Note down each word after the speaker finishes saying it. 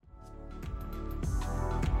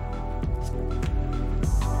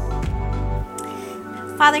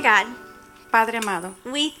Father God, Padre amado,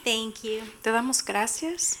 we thank you te damos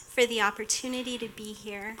gracias for the opportunity to be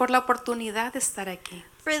here, por la oportunidad de estar aquí,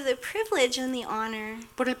 for the privilege and the honor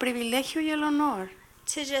por el privilegio y el honor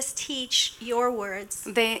to just teach your words.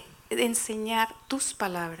 de enseñar tus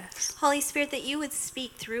palabras. Holy Spirit, that you would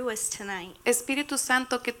speak through us tonight, Espíritu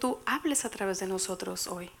Santo, que tú hables a través de nosotros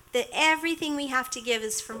hoy, that everything we have to give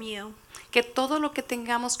is from you. que todo lo que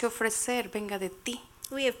tengamos que ofrecer venga de ti.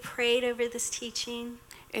 We have prayed over this teaching.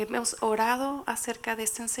 Hemos orado acerca de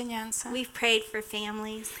esta enseñanza, We've prayed for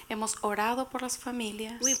families. hemos orado por las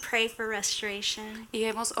familias We pray for restoration, y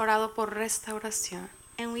hemos orado por restauración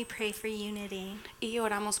and we pray for unity. y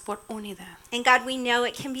oramos por unidad. And God, we know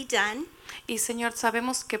it can be done Y Señor,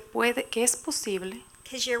 sabemos que es posible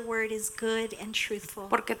because your word is good and truthful.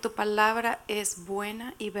 porque tu palabra es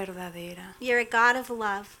buena y verdadera. You're a God of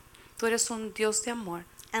love, Tú eres un Dios de amor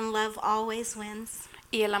and love always wins.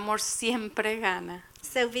 y el amor siempre gana.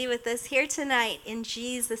 So be with us here tonight in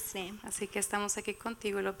Jesus' name. Así que estamos aquí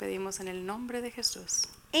contigo y lo pedimos en el nombre de Jesús.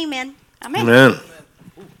 Amen. Amén. Amen.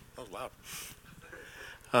 Ooh, that was loud.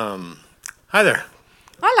 Hi there.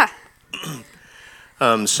 Hola.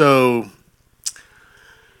 So,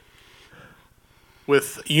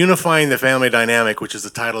 with unifying the family dynamic, which is the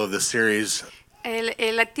title of this series, El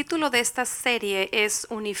título de esta serie es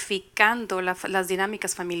Unificando las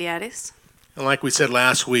dinámicas familiares. and like we said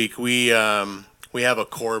last week, we have a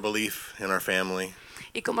core belief in our family.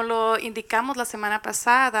 Y como lo indicamos la semana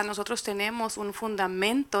pasada, nosotros tenemos un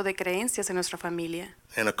fundamento de creencias en nuestra familia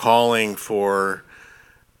And a calling for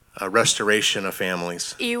restoration of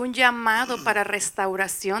families. y un llamado para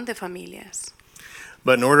restauración de familias.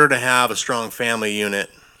 But in order to have a strong family unit,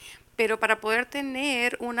 Pero para poder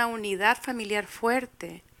tener una unidad familiar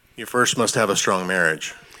fuerte, you first must have a strong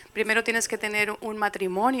marriage. primero tienes que tener un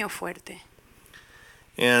matrimonio fuerte.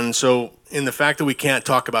 And so, in the fact that we can't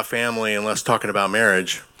talk about family unless talking about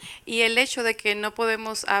marriage, Y el hecho de que no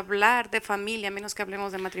podemos hablar de familia a menos que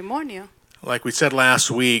hablemos de matrimonio, like we said last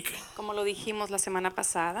week, como lo dijimos la semana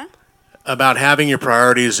pasada, about having your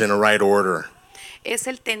priorities in a right order es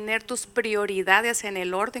el tener tus prioridades en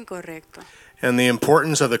el orden correcto. and the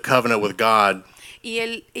importance of the covenant with God,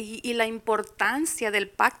 Y la importancia del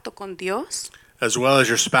pacto con Dios, as well as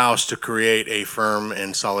your spouse, to create a firm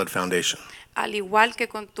and solid foundation. al igual que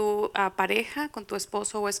con tu pareja, con tu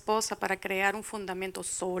esposo o esposa, para crear un fundamento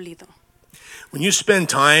sólido. When you spend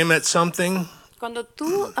time at something, Cuando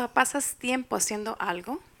tú pasas tiempo haciendo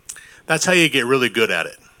algo, that's how you get really good at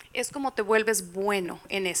it. es como te vuelves bueno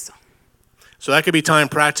en eso. So that could be time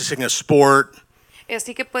practicing a sport,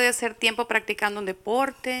 Así que puede ser tiempo practicando un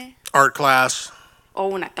deporte art class, o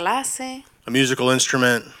una clase, a musical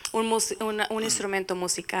instrument. un instrumento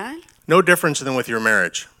musical. No difference than with your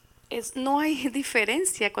marriage. No hay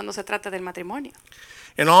diferencia cuando se trata del matrimonio.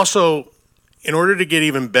 And also, in order to get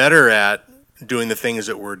even better at doing the things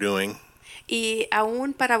that we're doing, Y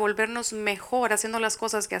aún para volvernos mejor haciendo las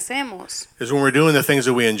cosas que hacemos, is when we're doing the things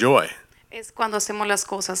that we enjoy. es cuando hacemos las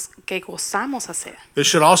cosas que gozamos hacer. This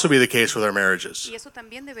should also be the case with our marriages. Y eso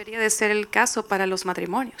también debería de ser el caso para los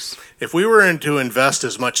matrimonios. If we were to invest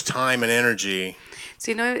as much time and energy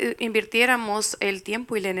Si no invirtiéramos el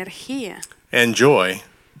tiempo y la energía and joy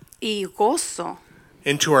y gozo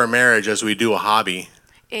into our marriage as we do a hobby,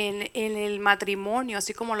 en el matrimonio,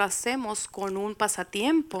 así como lo hacemos con un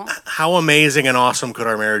pasatiempo, how amazing and awesome could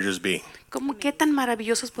our marriages be? ¿qué tan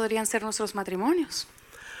maravillosos podrían ser nuestros matrimonios?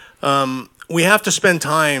 We have to spend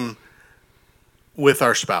time with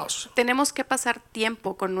our spouse, Tenemos que pasar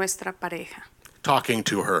tiempo con nuestra pareja, talking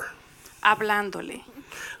to her, hablándole,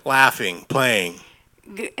 laughing, playing,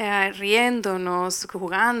 riéndonos,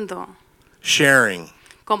 jugando, sharing.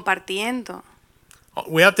 compartiendo.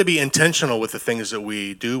 We have to be intentional with the things that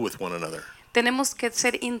we do with one another. Tenemos que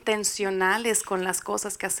ser intencionales con las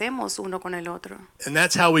cosas que hacemos uno con el otro. And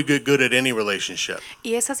that's how we get good at any relationship,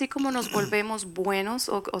 Y es así como nos volvemos buenos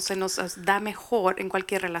o se nos da mejor en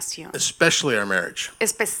cualquier relación, especially our marriage.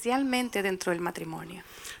 especialmente dentro del matrimonio.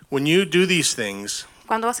 When you do these things,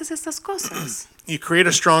 Cuando haces estas cosas, you create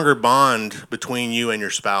a stronger bond between you and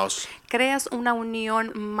your spouse. creas una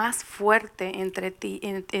unión más fuerte entre ti,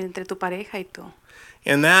 entre tu pareja y tú.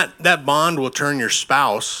 And that bond will turn your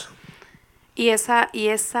spouse Y esa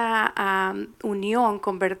unión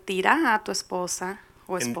convertirá a tu esposa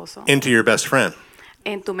o esposo into your best friend.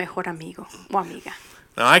 en tu mejor amigo o amiga.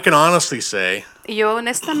 Now, I can honestly say Y yo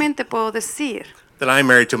honestamente puedo decir that I'm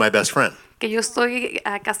married to my best friend. que yo estoy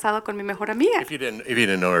casado con mi mejor amiga. If you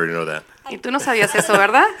didn't know, I already know that. Y tú no sabías eso,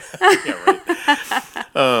 ¿verdad? Yeah,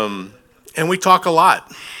 right. And we talk a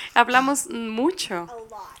lot. Hablamos mucho.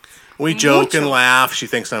 We joke and mucho. laugh. She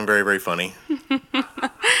thinks I'm very, very funny.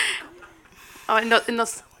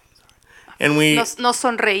 Nos, And we nos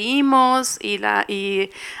sonreímos y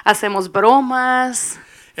hacemos bromas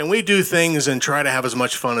do things and try to have as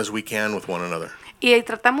much fun as we can with one another. y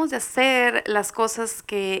tratamos de hacer las cosas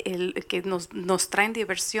que nos traen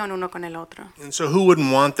diversión uno con el otro. And so who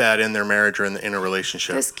wouldn't want that in their marriage or in a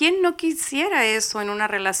relationship? Entonces, ¿quién no quisiera eso en una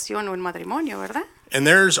relación o en matrimonio, verdad? And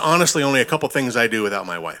there's honestly only a couple things I do without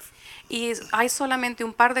my wife, Y hay solamente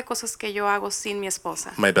un par de cosas que yo hago sin mi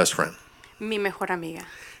esposa, my best friend. mi mejor amiga.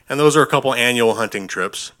 And those are a couple annual hunting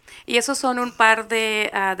trips. Y esos son un par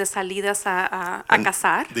de salidas a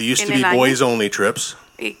cazar They used en to el be año boys only trips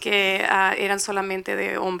y que eran solamente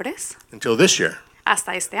de hombres until this year,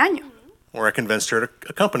 hasta este año, where I convinced her to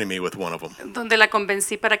accompany me with one of them. donde la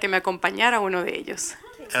convencí para que me acompañara a uno de ellos.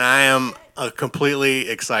 And I am completely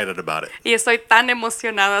excited about it Y estoy tan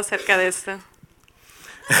emocionada acerca de esto.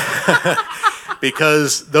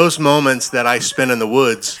 because those moments that I spend in the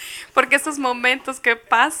woods Porque esos momentos que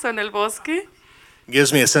paso en el bosque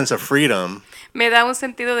gives me a sense of freedom me da un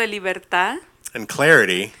sentido de libertad and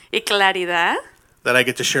clarity y claridad that I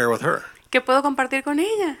get to share with her. que puedo compartir con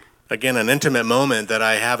ella. Again, an intimate moment that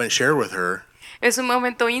I haven't shared with her, Es un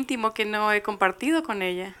momento íntimo que no he compartido con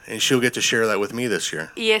ella. and she'll get to share that with me this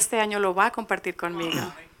year. Y este año lo va a compartir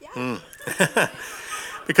conmigo.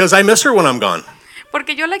 Because I miss her when I'm gone.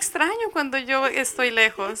 Porque yo la extraño cuando yo estoy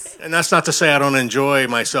lejos. And that's not to say I don't enjoy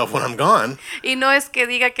myself when I'm gone, Y no es que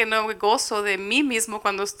diga que no gozo de mí mismo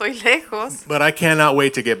cuando estoy lejos, but I cannot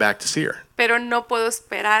wait to get back to see her. pero no puedo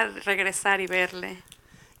esperar regresar y verle.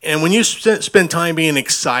 And when you spend time being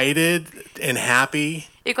excited and happy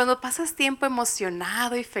Y cuando pasas tiempo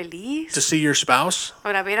emocionado y feliz to see your spouse,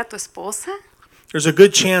 para ver a tu esposa, there's a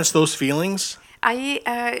good chance those feelings ahí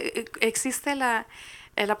existe la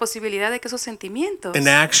posibilidad de que esos sentimientos and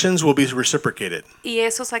actions will be reciprocated. y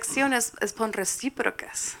esas acciones son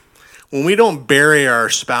recíprocas. When we don't bury our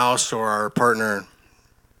spouse or our partner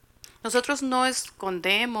Nosotros no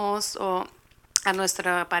escondemos a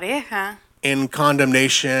nuestra pareja in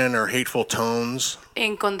condemnation or hateful tones,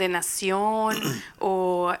 en condenación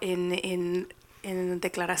o en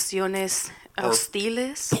declaraciones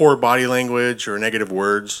hostiles poor body language, or negative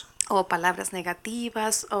words, o palabras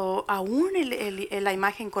negativas o aún la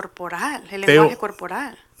imagen corporal, el They- lenguaje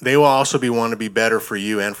corporal. they will also want to be better for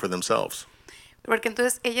you and for themselves. Porque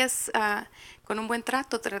entonces ellas con un buen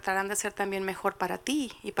trato tratarán de ser también mejor para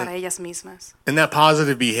ti y para ellas mismas. And that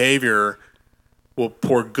positive behavior will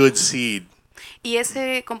pour good seed, Y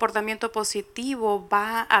ese comportamiento positivo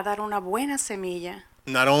va a dar una buena semilla,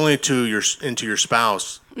 not only into your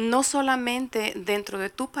spouse, no solamente dentro de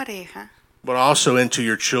tu pareja, but also into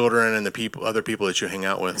your children and the other people that you hang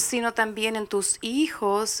out with. sino también en tus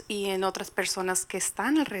hijos y en otras personas que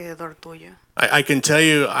están alrededor tuyo. I can tell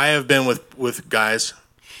you, I have been with guys,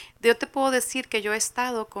 Yo te puedo decir que yo he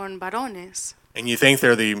estado con varones and you think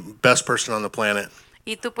they're the best person on the planet,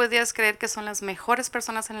 y tú podrías creer que son las mejores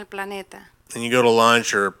personas en el planeta and you go to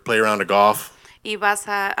lunch or play around a golf, y vas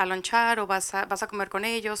a lonchar o vas a comer con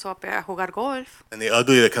ellos o a jugar golf and the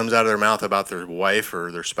ugly that comes out of their mouth about their wife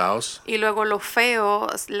or their spouse, y luego lo feo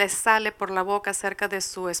les sale por la boca acerca de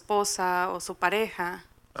su esposa o su pareja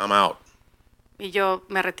I'm out. y yo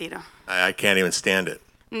me retiro. I can't even stand it.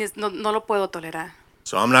 No lo puedo tolerar.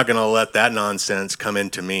 So I'm not going to let that nonsense come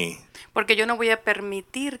into me. Porque yo no voy a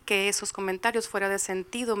permitir que esos comentarios fuera de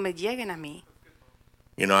sentido me lleguen a mí.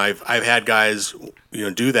 You know, I've had guys,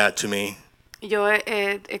 do that to me, Yo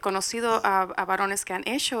he conocido a varones que han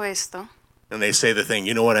hecho esto and they say the thing,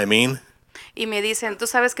 you know what I mean? y me dicen, ¿tú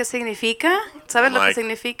sabes qué significa? ¿Sabes lo que Like-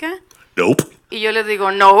 significa? Nope. Y yo les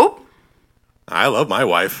digo, no, I love my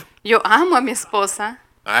wife. yo amo a mi esposa.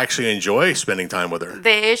 I actually enjoy spending time with her.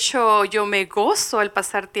 De hecho, yo me gozo el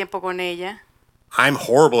pasar tiempo con ella. I'm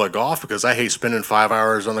horrible at golf because I hate spending 5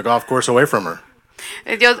 hours on the golf course away from her.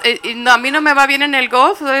 No, a mí no me va bien en el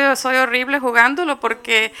golf, soy horrible jugándolo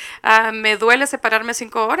porque me duele separarme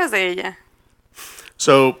 5 horas de ella.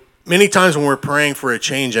 So many times when we're praying for a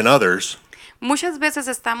change in others, Muchas veces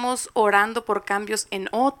estamos orando por cambios en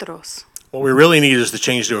otros, what we really need is the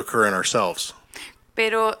change to occur in ourselves.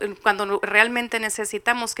 pero cuando realmente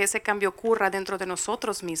necesitamos que ese cambio ocurra dentro de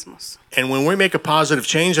nosotros mismos. And when we make a positive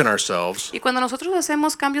change in ourselves, Y cuando nosotros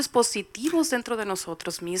hacemos cambios positivos dentro de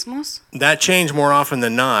nosotros mismos, that change more often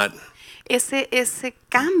than not ese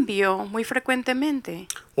cambio muy frecuentemente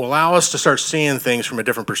will allow us to start seeing things from a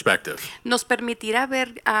different perspective. nos permitirá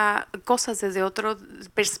ver cosas desde otra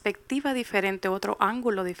perspectiva diferente, otro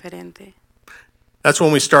ángulo diferente. That's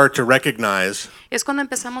when we start to recognize Es cuando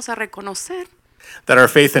empezamos a reconocer that our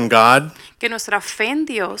faith in God que nuestra fe en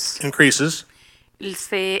Dios increases,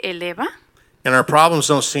 se eleva and our problems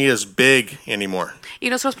don't seem as big anymore. y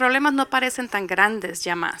nuestros problemas no parecen tan grandes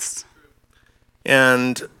ya más.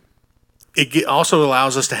 And it also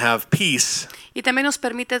allows us to have peace Y también nos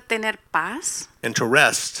permite tener paz and to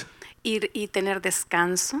rest y tener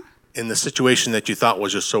descanso in the situation that you thought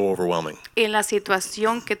was just so overwhelming. en la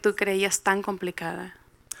situación que tú creías tan complicada.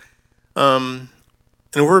 And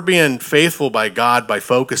we're being faithful by God by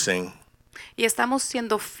focusing Y estamos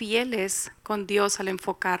siendo fieles con Dios al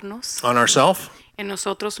enfocarnos on ourselves. en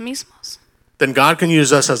nosotros mismos. Then God can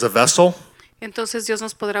use us as a vessel Entonces Dios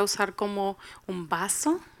nos podrá usar como un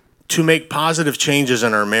vaso to make positive changes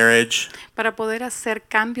in our marriage para poder hacer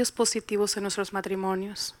cambios positivos en nuestros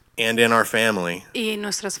matrimonios and in our family y en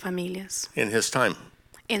nuestras familias in His time.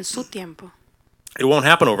 en su tiempo. It won't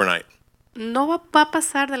happen overnight. No va a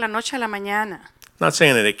pasar de la noche a la mañana. Not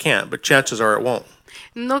saying that it can't, but chances are it won't.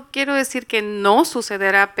 No quiero decir que no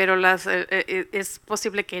sucederá, pero es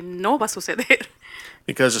posible que no va a suceder.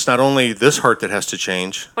 Because it's not only this heart that has to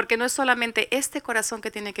change, Porque no es solamente este corazón que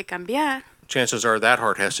tiene que cambiar. chances are that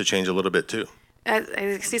heart has to change a little bit too.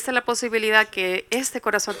 Existe la posibilidad que este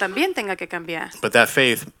corazón también tenga que cambiar. But that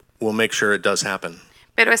faith will make sure it does happen.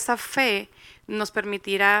 Pero esta fe nos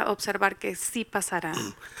permitirá observar que sí pasará.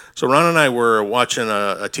 So Ron and I were watching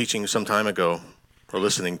a teaching some time ago, or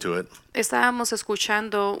listening to it, Estábamos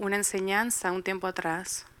escuchando una enseñanza un tiempo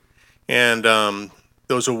atrás. and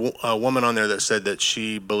there was a woman on there that said that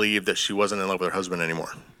she believed that she wasn't in love with her husband anymore.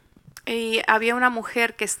 Y había una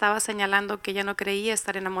mujer que estaba señalando que ella no creía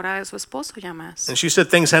estar enamorada de su esposo ya más. And she said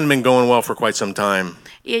things hadn't been going well for quite some time.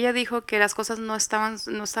 Y ella dijo que las cosas no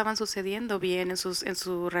estaban sucediendo bien en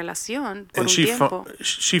su relación por And un she tiempo.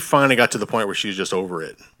 she finally got to the point where she was just over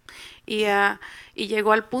it. Y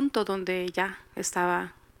llegó al punto donde ya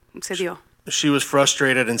se dio. She was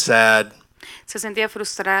frustrated and sad. Se sentía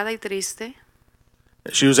frustrada y triste,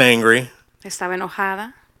 She was angry, estaba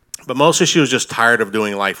enojada, but mostly she was just tired of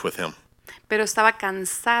doing life with him. pero estaba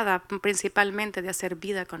cansada principalmente de hacer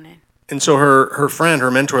vida con él. And so her friend, her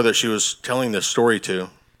mentor that she was telling this story to,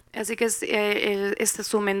 Así que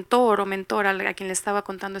su mentor o mentora a quien le estaba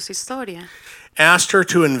contando esa historia, asked her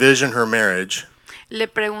to envision her marriage, le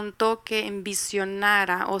preguntó que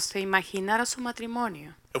envisionara o se imaginara su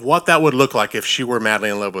matrimonio, of what that would look like if she were madly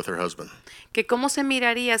in love with her husband. que cómo se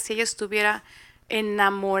miraría si ella estuviera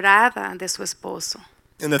enamorada de su esposo.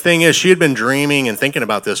 And the thing is, she had been dreaming and thinking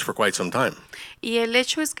about this for quite some time. Y el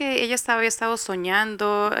hecho es que ella había estado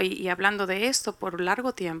soñando y hablando de esto por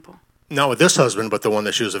largo tiempo. Not with this husband, but the one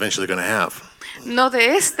that she was eventually going to have. No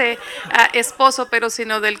de este esposo, pero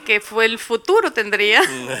sino del que fue el futuro tendría.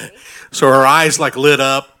 So her eyes like lit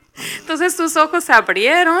up, Entonces sus ojos se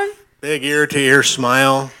abrieron big ear to ear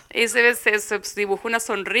smile. y se dibujó una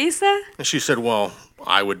sonrisa. And she said, "Well,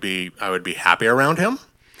 I would be happy around him.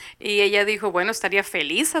 Y ella dijo, bueno, estaría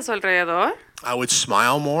feliz a su alrededor. I would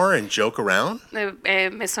smile more and joke around.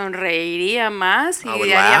 Me sonreiría más y I would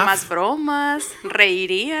haría laugh. más bromas,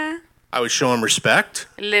 reiría, I would show him respect.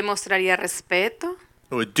 le mostraría respeto,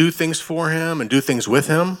 I would do things for him and do things with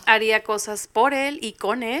him. haría cosas por él y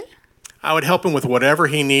con él. I would help him with whatever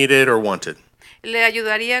he needed or wanted. Le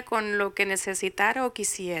ayudaría con lo que necesitara o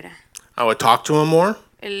quisiera. I would talk to him more.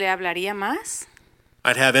 Le hablaría más.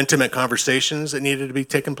 I'd have intimate conversations that needed to be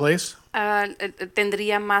taking place."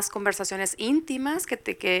 Tendría más conversaciones íntimas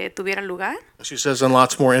que tuvieran lugar. She says, "And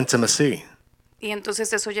lots more intimacy." Y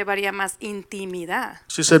entonces eso llevaría más intimidad.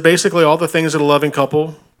 She said, basically all the things that a loving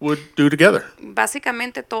couple would do together.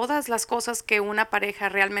 Básicamente todas las cosas que una pareja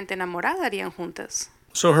realmente enamorada harían juntas.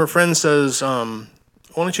 So her friend says, why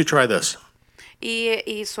don't you try this?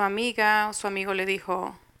 Y su amiga o su amigo le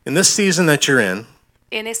dijo, In this season that you're in,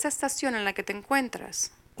 en esta estación en la que te encuentras,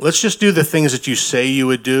 let's just do the things that you say you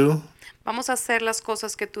would do vamos a hacer las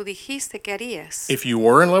cosas que tú dijiste que harías. if you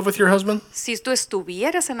were in love with your husband, Si tú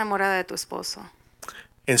estuvieras enamorada de tu esposo,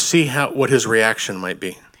 and see what his reaction might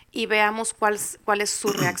be. y veamos cuál es su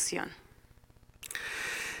reacción.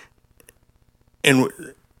 And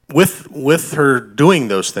with her doing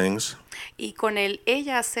those things, Y con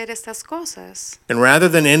ella hacer estas cosas, and rather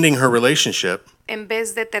than ending her relationship, en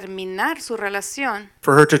vez de terminar su relación,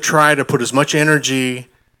 for her to try to put as much energy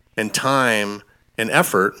and time and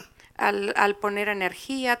effort al poner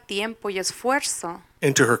energía, tiempo y esfuerzo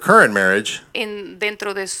into her current marriage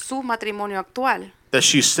dentro de su matrimonio actual, that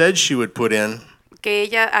she said she would put in que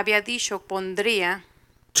ella había dicho pondría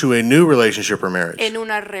to a new relationship or marriage en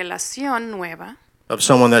una relación nueva, of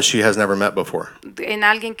someone that she has never met before. en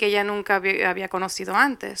alguien que ella nunca había conocido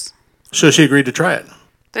antes. So she agreed to try it.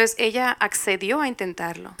 Entonces ella accedió a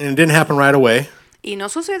intentarlo. And it didn't happen right away. Y no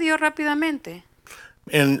sucedió rápidamente,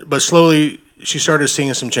 But slowly she started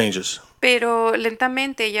seeing some changes. pero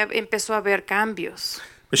lentamente ella empezó a ver cambios.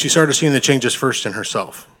 But she started seeing the changes first in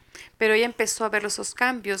herself. Pero ella empezó a ver esos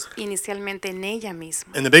cambios inicialmente en ella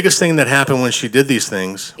misma. And the biggest thing that happened when she did these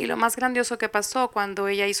things, Y lo más grandioso que pasó cuando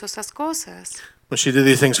ella hizo estas cosas when she did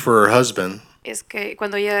these things for her husband, es que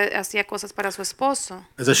cuando ella hacía cosas para su esposo,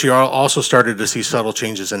 is that she also started to see subtle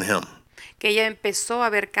changes in him. que ella empezó a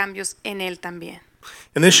ver cambios en él también.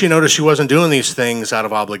 And then she noticed she wasn't doing these things out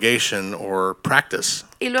of obligation or practice.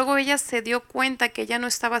 Y luego ella se dio cuenta que ella no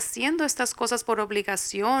estaba haciendo estas cosas por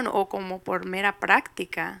obligación o como por mera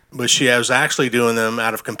práctica, But she was actually doing them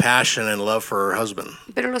out of compassion and love for her husband.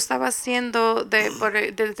 pero lo estaba haciendo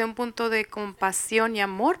desde un punto de compasión y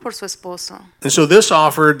amor por su esposo. And so this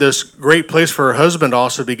offered this great place for her husband to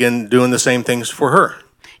also begin doing the same things for her.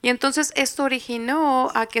 Y entonces esto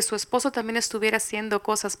originó a que su esposo también estuviera haciendo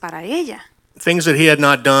cosas para ella. Things that he had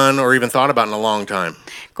not done or even thought about in a long time.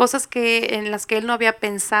 Cosas en las que él no había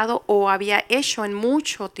pensado o había hecho en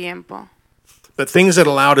mucho tiempo. But things that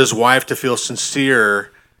allowed his wife to feel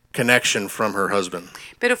sincere connection from her husband.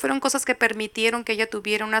 Pero fueron cosas que permitieron que ella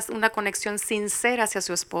tuviera una conexión sincera hacia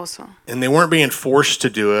su esposo. And they weren't being forced to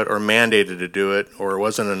do it or mandated to do it, or it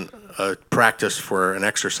wasn't a practice for an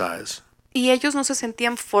exercise. Y ellos no se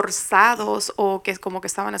sentían forzados o que como que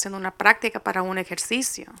estaban haciendo una práctica para un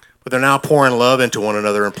ejercicio. But they're now pouring love into one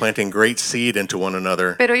another and planting great seed into one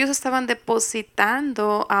another. Pero ellos estaban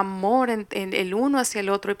depositando amor en el uno hacia el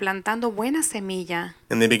otro y plantando buena semilla.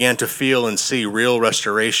 And they began to feel and see real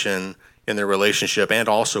restoration in their relationship and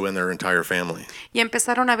also in their entire family. Y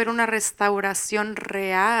empezaron a ver una restauración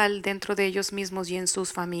real dentro de ellos mismos y en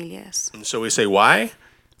sus familias. And so we say, why?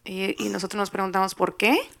 Y nosotros nos preguntamos por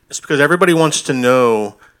qué. It's because everybody wants to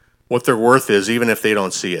know what their worth is, even if they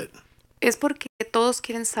don't see it. Es porque todos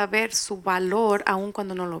quieren saber su valor aun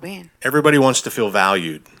cuando no lo ven. Everybody wants to feel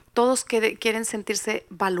valued. Todos quieren sentirse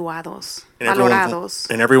valuados, And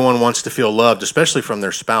valorados. everyone wants to feel loved, especially from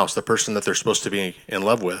their spouse, the person that they're supposed to be in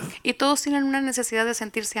love with. Y todos tienen una necesidad de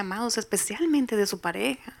sentirse amados, especialmente de su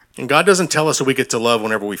pareja. And God doesn't tell us that we get to love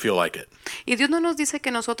whenever we feel like it. Y Dios no nos dice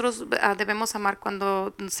que nosotros debemos amar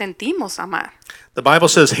cuando sentimos amar. The Bible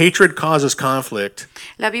says hatred causes conflict,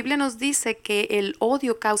 La Biblia nos dice que el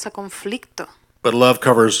odio causa conflicto, but love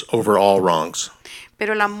covers over all wrongs.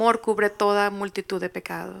 pero el amor cubre toda multitud de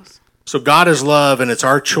pecados. So God is love, and it's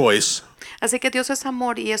our choice Así que Dios es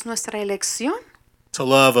amor y es nuestra elección to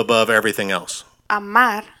love above everything else.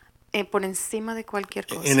 amar por encima de cualquier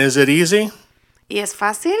cosa. And is it easy? ¿Y es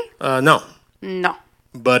fácil? No. No.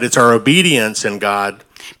 But it's our obedience in God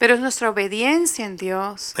Pero es nuestra obediencia en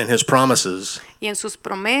Dios and His promises y en sus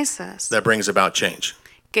promesas that brings about change.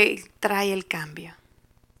 que trae el cambio.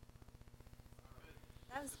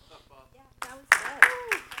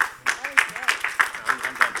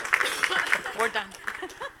 We're done.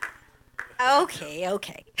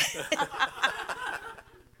 Okay.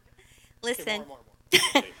 Listen.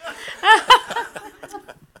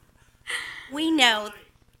 We know.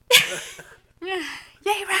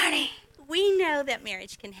 Yay, Ronnie. We know that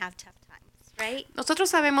marriage can have tough times, right? Nosotros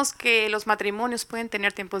sabemos que los matrimonios pueden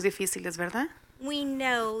tener tiempos difíciles, ¿verdad? We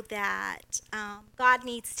know that God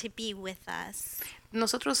needs to be with us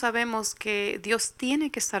Nosotros sabemos que Dios tiene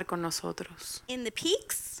que estar con nosotros in the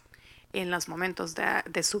peaks en los momentos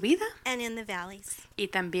de subida and in the valleys. y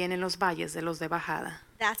también en los valles de los de bajada.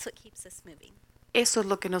 That's what keeps us moving. Eso es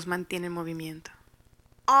lo que nos mantiene en movimiento.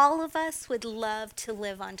 All of us would love to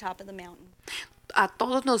live on top of the mountain. A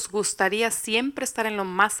todos nos gustaría siempre estar en lo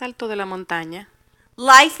más alto de la montaña.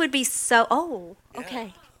 Life would be so,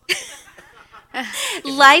 okay.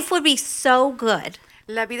 Life would be so good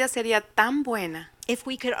La vida sería tan buena if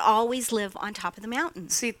we could always live on top of the mountain.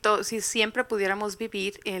 si siempre pudiéramos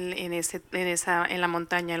vivir en la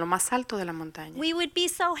montaña, en lo más alto de la montaña. We would be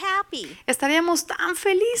so happy, Estaríamos tan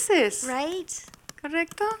felices, right?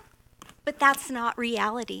 ¿correcto? But that's not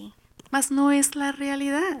reality. Mas no es la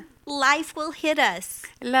realidad. Life will hit us,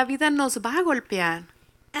 La vida nos va a golpear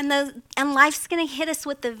and life's going to hit us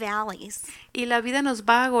with the valleys. y la vida nos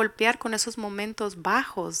va a golpear con esos momentos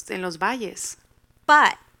bajos en los valles.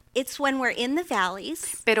 But it's when we're in the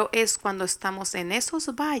valleys Pero es cuando estamos en esos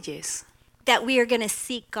valles that we are going to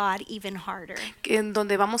seek God even harder. en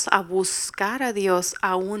donde vamos a buscar a Dios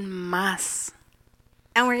aún más.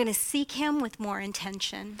 And we're going to seek Him with more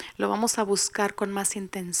intention. Lo vamos a buscar con más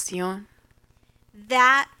intención.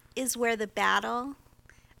 That is where the battle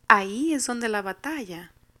Ahí es donde la batalla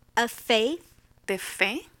of faith de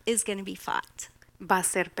fe is going to be fought. va a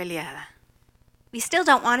ser peleada. We still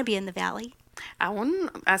don't want to be in the valley.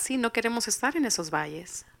 Aún así no queremos estar en esos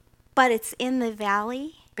valles. But it's in the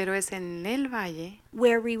valley pero es en el valle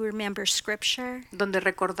where we remember scripture, donde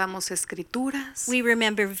recordamos escrituras, we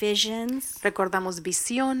remember visions, recordamos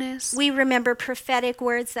visiones, we remember prophetic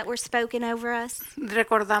words that were spoken over us.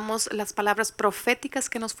 recordamos las palabras proféticas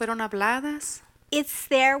que nos fueron habladas. It's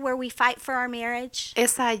there where we fight for our marriage.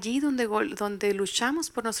 Es allí donde luchamos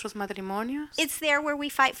por nuestros matrimonios. It's there where we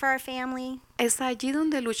fight for our family. Es allí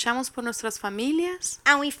donde luchamos por nuestras familias.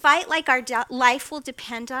 And we fight like our life will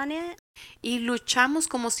depend on it, Y luchamos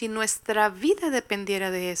como si nuestra vida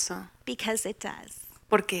dependiera de eso. because it does,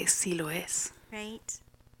 Porque sí lo es. right?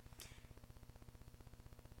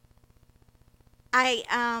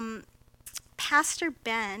 Pastor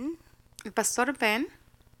Ben, El pastor Ben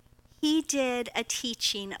he did a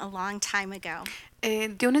teaching a long time ago.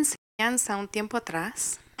 dio una enseñanza un tiempo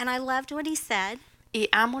atrás And I loved what he said y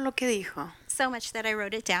amo lo que dijo. so much that I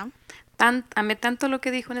wrote it down. Amé tanto lo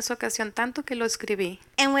que dijo en esa ocasión, tanto que lo escribí.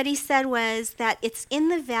 And what he said was that it's in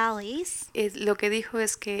the valleys Lo que dijo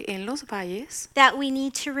es que en los valles, that we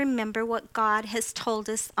need to remember what God has told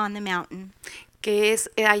us on the mountain. que es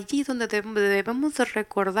allí donde debemos de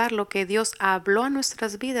recordar lo que Dios habló a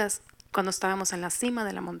nuestras vidas cuando estábamos en la cima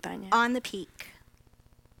de la montaña, On the peak.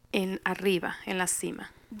 arriba, en la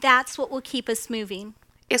cima. That's what will keep us moving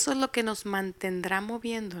Eso es lo que nos mantendrá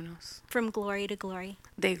moviéndonos from glory to glory,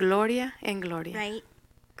 de gloria en gloria, right?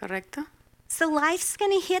 ¿correcto? So life's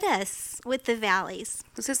going to hit us with the valleys.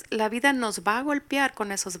 Entonces la vida nos va a golpear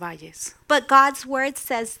con esos valles, But God's word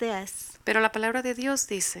says this: pero la palabra de Dios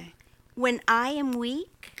dice, when I am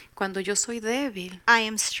weak, cuando yo soy débil, I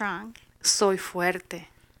am strong. soy fuerte.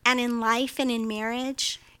 And in life and in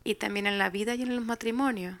marriage, Y también en la vida y en el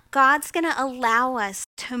matrimonio, God's going to allow us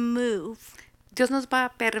to move Dios nos va a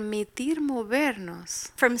permitir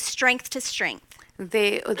movernos from strength to strength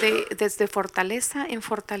desde fortaleza en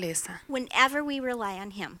fortaleza, whenever we rely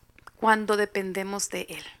on Him. cuando dependemos de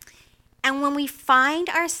Él. And when we find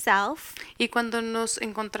ourselves Y cuando nos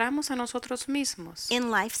encontramos a nosotros mismos in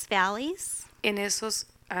life's valleys, en esos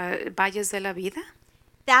valles de la vida,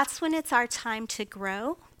 that's when it's our time to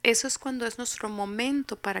grow eso es cuando es nuestro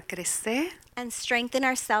momento para crecer and strengthen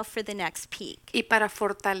ourselves for the next peak. y para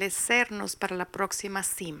fortalecernos para la próxima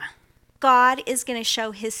cima. God is going to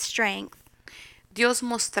show His strength Dios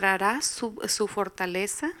mostrará su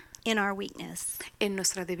fortaleza in our weakness, en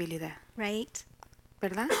nuestra debilidad, right?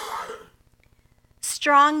 ¿verdad?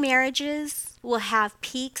 Strong marriages will have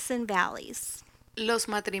peaks and valleys. Los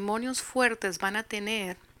matrimonios fuertes van a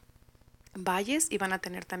tener valles y van a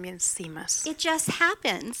tener también cimas. It just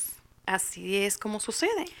happens. Así es como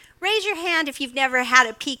sucede. Raise your hand if you've never had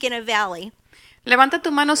a peak in a valley. Levanta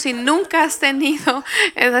tu mano si nunca has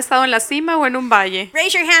estado en la cima o en un valle.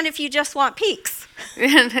 Raise your hand if you just want peaks.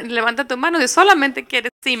 Levanta tu mano si solamente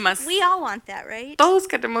quieres cimas. We all want that, right? Todos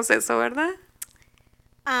queremos eso, ¿verdad?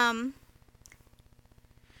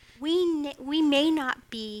 We may not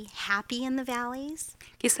be happy in the valleys.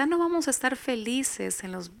 Quizá no vamos a estar felices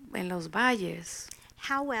en los valles,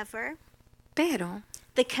 However, pero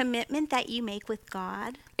the commitment that you make with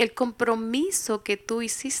God el compromiso que tú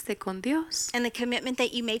hiciste con Dios and the commitment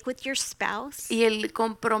that you make with your spouse y el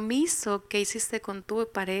compromiso que hiciste con tu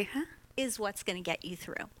pareja is what's going to get you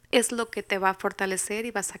through. es lo que te va a fortalecer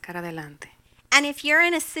y va a sacar adelante. And if you're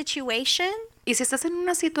in a situation Y si estás en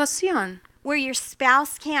una situación where your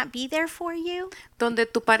spouse can't be there for you, donde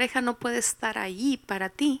tu pareja no puede estar allí para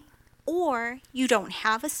ti, or you don't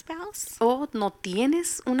have a spouse, o no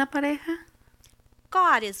tienes una pareja,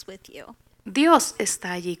 God is with you. Dios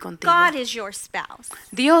está allí contigo. God is your spouse.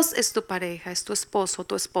 Dios es tu pareja, es tu esposo,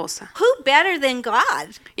 tu esposa. Who better than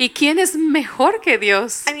God? ¿Y quién es mejor que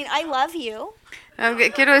Dios? I mean, I love you,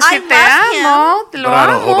 Quiero decir, te love amo, te But lo I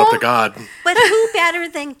don't hold amo, up to God. but who better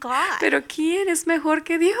than God? pero ¿quién es mejor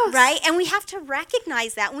que Dios? Right? And we have to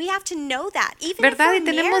recognize that. And we have to know that. Even if ¿Verdad? we're Y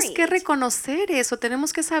tenemos que married, reconocer eso,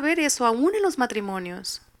 tenemos que saber eso, aún en los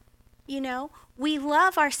matrimonios. you know, we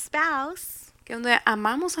love our spouse, Que donde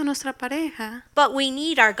amamos a nuestra pareja, but we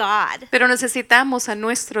need our God. pero necesitamos a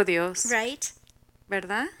nuestro Dios, Right?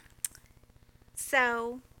 ¿verdad?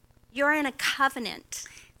 So you're in a covenant.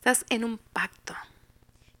 Estás en un pacto.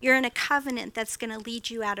 You're in a covenant that's going to lead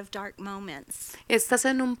you out of dark moments. Estás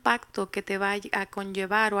en un pacto que te va a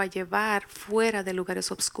conllevar o a llevar fuera de lugares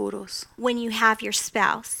oscuros. When you have your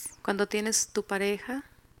spouse Cuando tienes tu pareja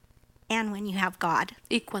and when you have God.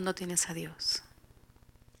 y cuando tienes a Dios.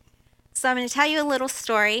 So I'm going to tell you a little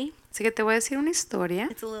story. Así que te voy a decir una historia.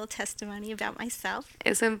 It's a little testimony about myself.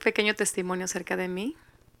 Es un pequeño testimonio acerca de mí.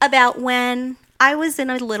 About when I was in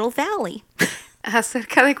a little valley.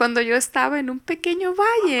 Acerca de cuando yo estaba en un pequeño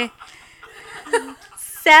valle.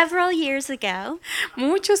 Several years ago,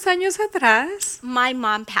 Muchos años atrás, my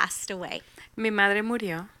mom passed away. mi madre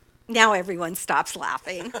murió. Now everyone stops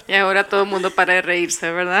laughing. Y ahora todo el mundo para de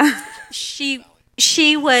reírse, ¿verdad?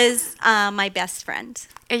 She was my best friend.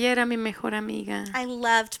 Ella era mi mejor amiga. I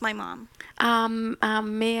loved my mom.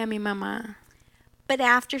 Amé a mi mamá. But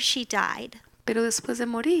after she died, Pero después de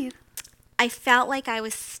morir, I felt like I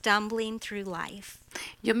was stumbling through life.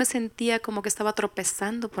 yo me sentía como que estaba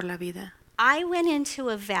tropezando por la vida. I went into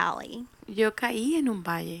a valley Yo caí en un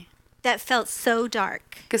valle that felt so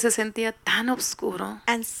dark que se sentía tan oscuro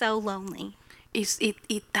and so lonely.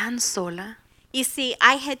 y tan sola. You see,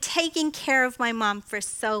 I had taken care of my mom for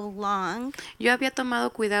so long, Yo había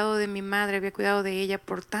tomado cuidado de mi madre, había cuidado de ella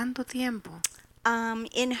por tanto tiempo,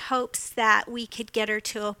 in hopes that we could get her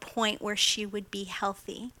to a point where she would be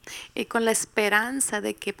healthy. y con la esperanza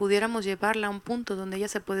de que pudiéramos llevarla a un punto donde ella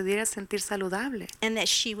se pudiera sentir saludable And that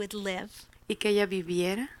she would live. y que ella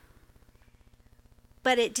viviera.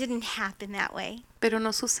 But it didn't happen that way. Pero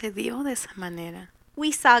no sucedió de esa manera.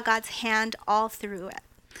 We saw God's hand all through it.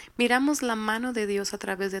 Miramos la mano de Dios a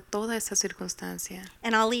través de toda esa circunstancia.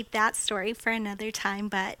 And I'll leave that story for another time,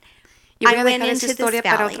 but Y voy I a went dejar esa into this historia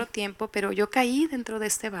para valley. otro tiempo, pero yo caí dentro de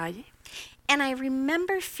este valle And I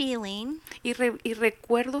remember feeling y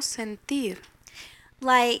recuerdo sentir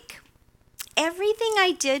like everything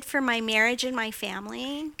I did for my marriage and my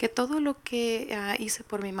family que todo lo que hice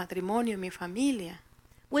por mi matrimonio y mi familia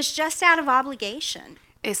was just out of obligation.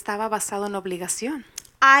 estaba basado en obligación.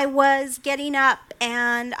 I was getting up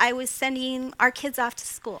and I was sending our kids off to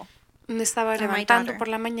school. Me estaba my levantando daughter. por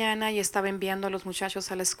la mañana y estaba enviando a los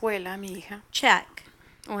muchachos a la escuela, a mi hija, Check.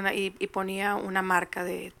 y ponía una marca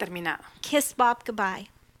de terminado. Kiss Bob goodbye.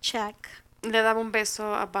 Check. Le daba un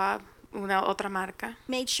beso a Bob, una otra marca.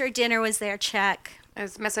 Made sure dinner was there. Check.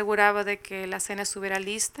 Me aseguraba de que la cena estuviera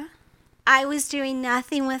lista. I was doing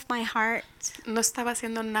nothing with my heart. No estaba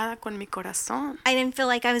haciendo nada con mi corazón. I didn't feel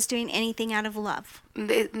like I was doing anything out of love.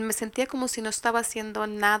 Me sentía como si no estaba haciendo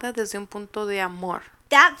nada desde un punto de amor.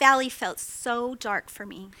 That valley felt so dark for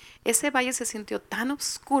me. Ese valle se sintió tan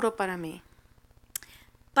oscuro para mí.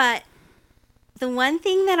 But the one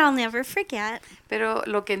thing that I'll never forget Pero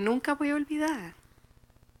lo que nunca voy a olvidar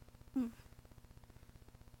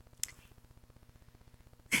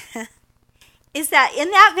is that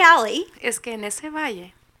in that valley, es que en ese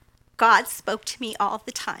valle God spoke to me all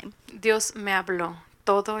the time. Dios me habló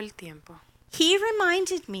todo el tiempo. He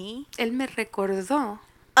reminded me Él me recordó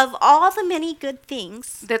of all the many good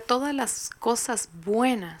things de todas las cosas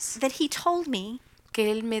buenas that He told me que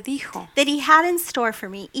Él me dijo that He had in store for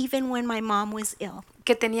me, even when my mom was ill.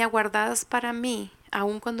 que tenía guardadas para mí,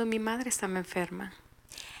 aun cuando mi madre estaba enferma.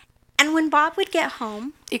 And when Bob would get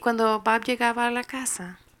home, Y cuando Bob llegaba a la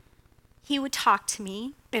casa, he would talk to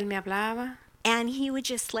me él me hablaba and he would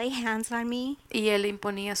just lay hands on me y él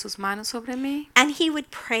imponía sus manos sobre mí and he would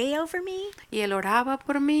pray over me y él oraba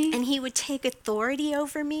por mí and he would take authority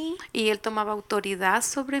over me y él tomaba autoridad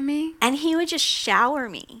sobre mí and he would just shower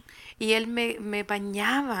me y él me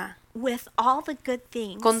bañaba with all the good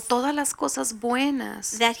things con todas las cosas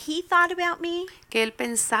buenas that he thought about me que él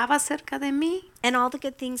pensaba acerca de mí and all the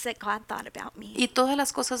good things that God thought about me. y todas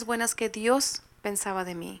las cosas buenas que Dios pensaba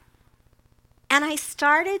de mí. And I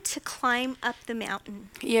started to climb up the mountain.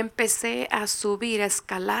 Y empecé a subir, a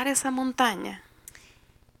escalar esa montaña.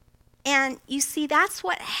 And you see, that's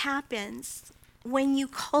what happens when you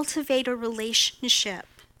cultivate a relationship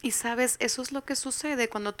Y sabes, eso es lo que sucede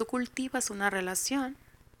cuando tú cultivas una relación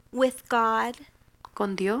with God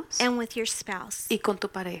con Dios and with your spouse. y con tu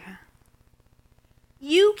pareja.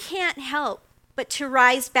 You can't help but to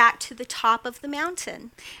rise back to the top of the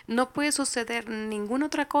mountain. No puede suceder ninguna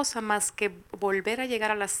otra cosa más que volver a llegar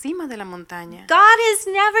a la cima de la montaña. God is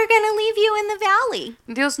never going to leave you in the valley.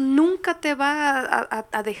 Dios nunca te va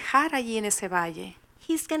a dejar allí en ese valle.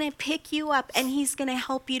 He's going to pick you up and he's going to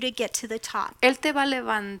help you to get to the top. Él te va a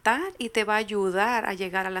levantar y te va a ayudar a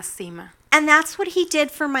llegar a la cima. And that's what he did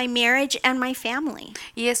for my marriage and my family.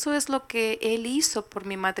 Y eso es lo que Él hizo por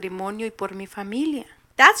mi matrimonio y por mi familia.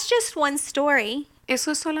 That's just one story,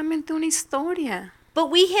 Eso es solamente una historia. but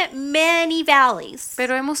we hit many valleys.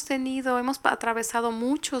 Pero hemos atravesado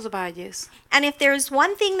muchos valles. And if there's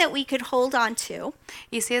one thing that we could hold on to,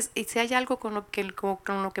 Y si hay algo con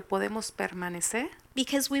lo que podemos permanecer,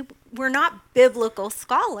 because we're not biblical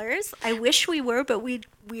scholars. I wish we were, but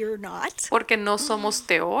we're not. porque no somos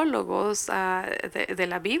teólogos de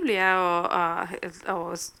la Biblia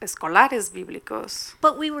o escolares bíblicos,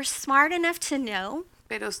 But we were smart enough to know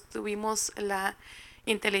pero tuvimos la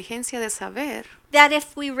inteligencia de saber that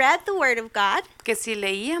if we read the Word of God, que si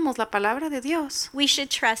leíamos la palabra de Dios, we should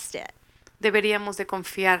trust it. deberíamos de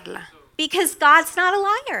confiarla, because God's not a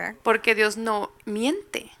liar, porque Dios no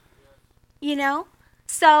miente. you know?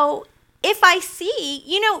 So if I see,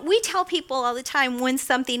 we tell people all the time when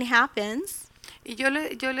something happens, Y yo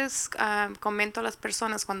les comento a las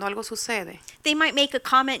personas cuando algo sucede. they might make a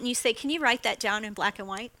comment and you say, can you write that down in black and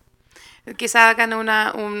white? Quizá hagan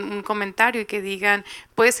un comentario y que digan,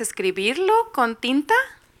 ¿puedes escribirlo con tinta?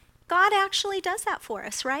 God actually does that for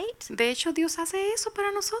us, right? De hecho, Dios hace eso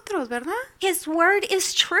para nosotros, ¿verdad? His word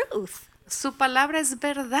is truth, Su palabra es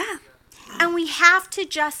verdad. and we have to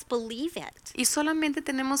just believe it Y solamente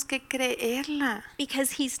tenemos que creerla,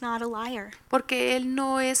 because he's not a liar. porque Él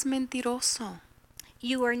no es mentiroso.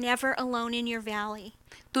 You are never alone in your valley.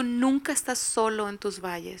 Tú nunca estás solo en tus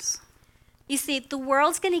valles. You see, the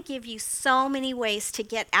world's going to give you so many ways to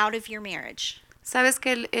get out of your marriage. Sabes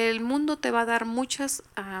que el mundo te va a dar muchas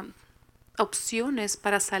opciones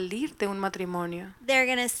para salir de un matrimonio. They're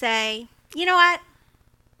going to say, you know what?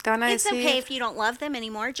 Te van a It's okay decir, if you don't love them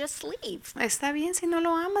anymore, just leave. está bien si no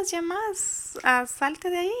lo amas ya más, salte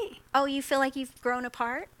de ahí. Oh, you feel like you've grown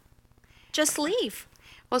apart? Just leave.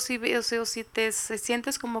 O si te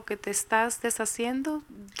sientes como que te estás deshaciendo,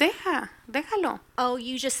 déjalo. Oh,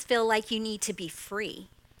 you just feel like you need to be free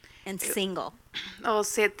and single. O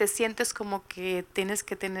si te sientes como que tienes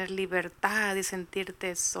que tener libertad y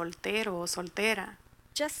sentirte soltero o soltera.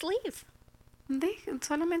 Just leave.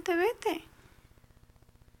 Solamente vete.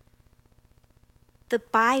 The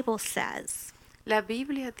Bible says La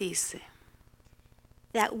Biblia dice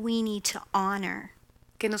that we need to honor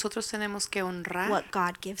que nosotros tenemos que honrar what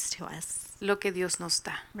God gives to us, lo que Dios nos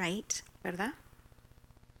da, right? ¿verdad?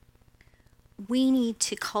 We need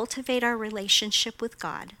to cultivate our relationship with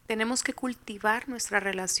God, Tenemos que cultivar nuestra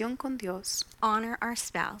relación con Dios, honor our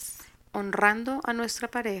spouse, honrando a nuestra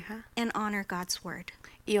pareja and honor God's word.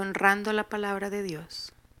 y honrando la palabra de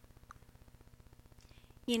Dios.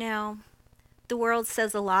 You know, the world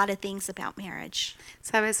says a lot of things about marriage,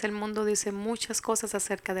 Sabes, el mundo dice muchas cosas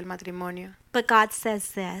acerca del matrimonio, but God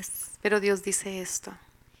says this: pero Dios dice esto.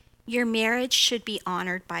 your marriage should be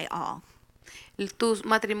honored by all. Tu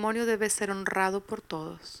matrimonio debe ser honrado por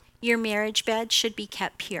todos. Your marriage bed should be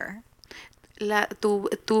kept pure.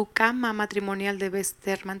 Tu cama matrimonial debe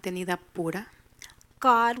ser mantenida pura.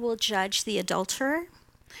 God will judge the adulterer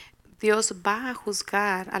Dios va a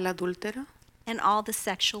juzgar al adúltero and all the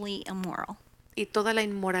sexually immoral. y toda la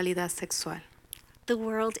inmoralidad sexual. The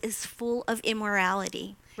world is full of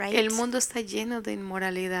immorality, right? El mundo está lleno de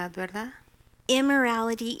inmoralidad, ¿verdad?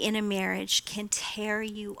 Immorality in a marriage can tear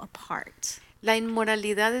you apart. La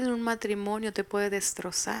inmoralidad en un matrimonio te puede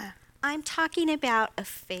destrozar. I'm talking about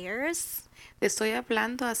affairs, Te estoy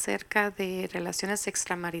hablando acerca de relaciones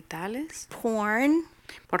extramaritales, porn,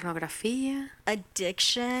 pornografía,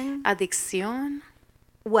 addiction. adicción,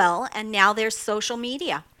 Well, and now there's social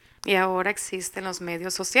media, y ahora existen los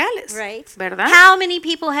medios sociales, right? ¿verdad? How many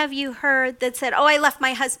people have you heard that said, "Oh, I left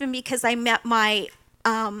my husband because I met my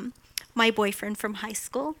boyfriend from high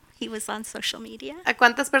school. He was on social media." ¿A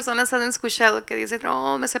cuántas personas han escuchado que dicen,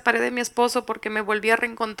 no, me separé de mi esposo porque me volví a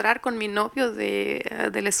reencontrar con mi novio de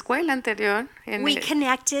la escuela anterior? We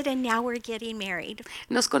connected and now we're getting married,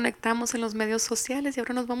 Nos conectamos en los medios sociales y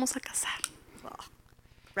ahora nos vamos a casar.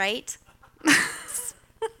 right?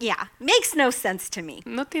 Yeah, makes no sense to me.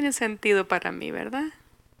 No tiene sentido para mí, ¿verdad?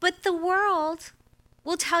 But the world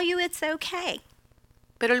will tell you it's okay.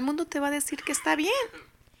 Pero el mundo te va a decir que está bien.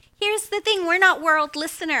 Here's the thing, we're not world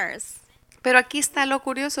listeners. Pero aquí está lo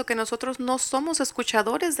curioso, que nosotros no somos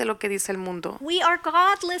escuchadores de lo que dice el mundo, We are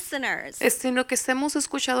God listeners. sino que somos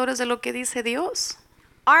escuchadores de lo que dice Dios.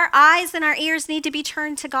 Our eyes and our ears need to be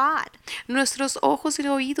turned to God. Nuestros ojos y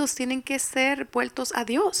oídos tienen que ser vueltos a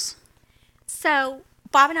Dios. So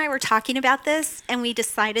Bob and I were talking about this, and we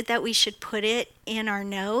decided that we should put it in our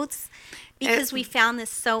notes because we found this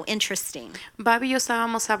so interesting. Babi y yo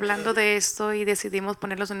estábamos hablando de esto y decidimos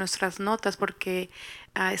ponerlos en nuestras notas porque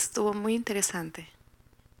estuvo muy interesante.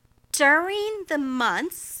 During the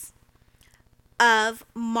months of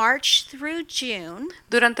March through June,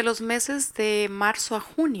 Durante los meses de marzo a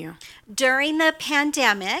junio, during the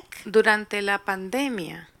pandemic, durante la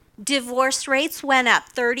pandemia, divorce rates went up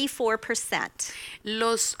 34%.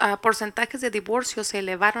 los porcentajes de divorcio se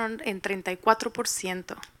elevaron en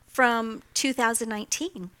 34% From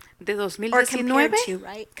 2019, de or 2019 compared to,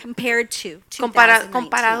 right? Compared to 2019.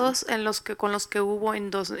 comparados con los que hubo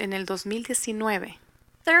en el 2019.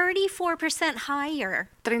 34% higher.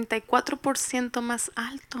 34% más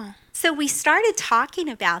alto. So we started talking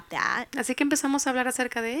about that, Así que empezamos a hablar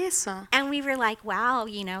acerca de eso. and we were like, wow,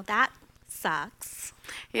 that sucks.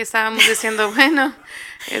 Y estábamos diciendo, bueno,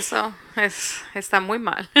 eso está muy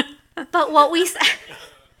mal. But what we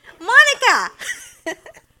Monica.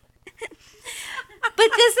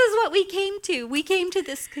 But this is what we came to. We came to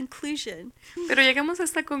this conclusion. Pero llegamos a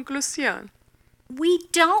esta conclusión. We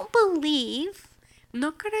don't believe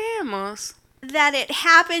No creemos that it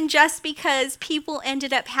happened just because people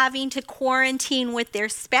ended up having to quarantine with their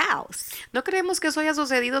spouse. No creemos que eso haya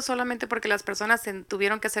sucedido solamente porque las personas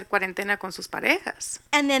tuvieron que hacer cuarentena con sus parejas.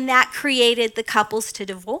 And then that created the couples to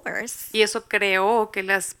divorce. Y eso creó que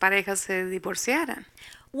las parejas se divorciaran.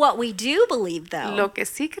 What we do believe, though, Lo que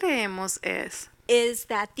sí creemos is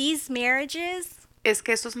that these marriages es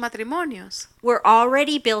que estos matrimonios were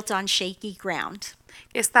already built on shaky ground.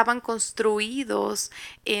 estaban construidos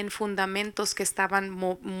en fundamentos que estaban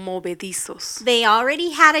movedizos. They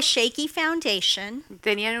already had a shaky foundation,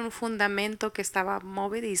 Tenían un fundamento que estaba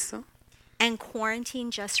movedizo and quarantine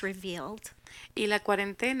just revealed y la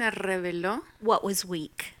cuarentena reveló what was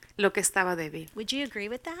weak. lo que estaba débil. Would you agree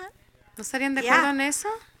with that? ¿No estarían de Yeah. acuerdo en eso?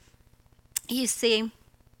 You see,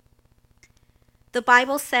 the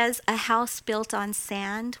Bible says a house built on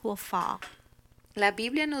sand will fall. La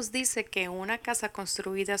Biblia nos dice que una casa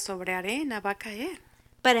construida sobre arena va a caer,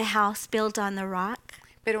 But a house built on the rock,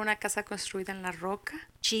 pero una casa construida en la roca,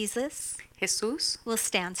 Jesus, Jesús, will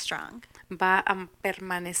stand strong. va a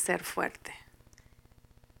permanecer fuerte.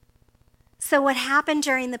 So what happened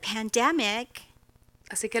during the pandemic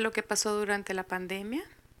Así que lo que pasó durante la pandemia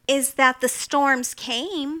is that the storms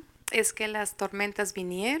came es que las tormentas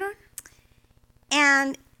vinieron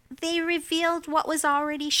and they revealed what was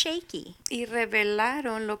already shaky. y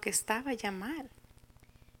revelaron lo que estaba ya mal.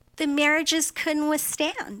 The marriages couldn't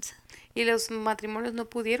withstand. Y los matrimonios no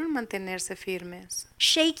pudieron mantenerse firmes.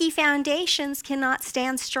 Shaky foundations cannot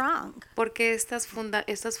stand strong. Porque estos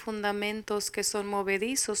fundamentos que son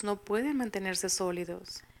movedizos no pueden mantenerse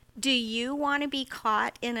sólidos. Do you want to be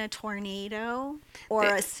caught in a tornado or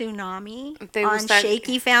a tsunami te on gusta-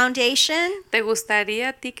 shaky foundation? ¿Te gustaría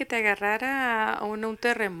a ti que te agarrara a un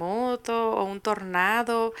terremoto o un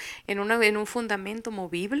tornado en un fundamento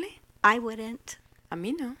movible? I wouldn't. A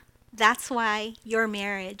mí no. That's why your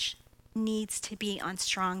marriage needs to be on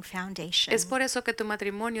strong foundation. Es por eso que tu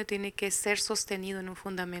matrimonio tiene que ser sostenido en un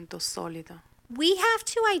fundamento sólido. We have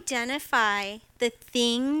to identify the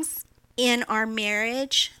things in our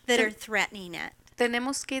marriage that are threatening it.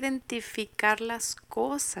 Tenemos que identificar las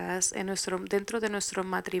cosas dentro de nuestro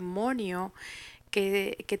matrimonio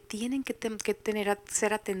que tienen que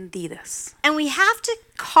ser atendidas. And we have to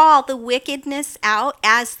call the wickedness out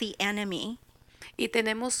as the enemy. Y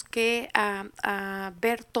tenemos que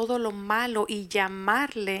ver todo lo malo y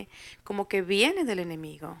llamarle como que viene del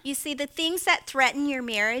enemigo. You see, the things that threaten your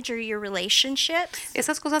marriage or your relationships,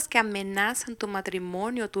 Esas cosas que amenazan tu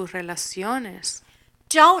matrimonio, tus relaciones,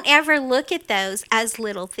 don't ever look at those as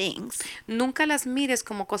little things. nunca las mires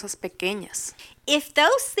como cosas pequeñas. If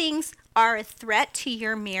those things are a threat to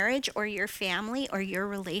your marriage or your family or your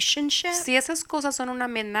relationship, Si esas cosas son una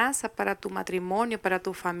amenaza para tu matrimonio, para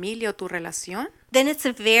tu familia o tu relación, then it's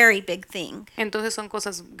a very big thing. entonces son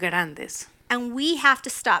cosas grandes. And we have to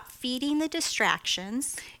stop feeding the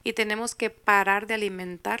distractions Y tenemos que parar de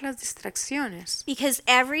alimentar las distracciones, because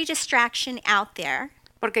every distraction out there,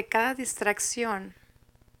 porque cada distracción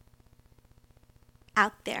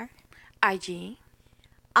allí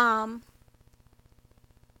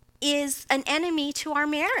is an enemy to our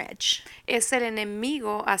marriage. es el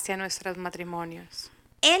enemigo hacia nuestros matrimonios.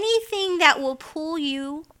 Anything that will pull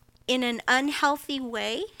you in an unhealthy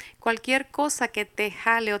way Cualquier cosa que te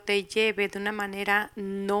jale o te lleve de una manera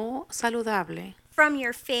no saludable, from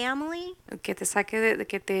your family que te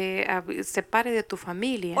que te separe de tu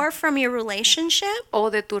familia or from your relationship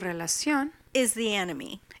o de tu relación, is the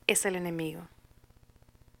enemy. es el enemigo.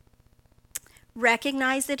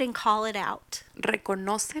 Recognize it and call it out.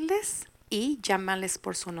 Reconóceles y llámales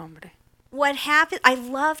por su nombre. What happens, I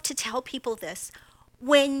love to tell people this.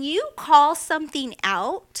 When you call something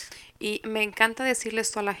out, Y me encanta decirle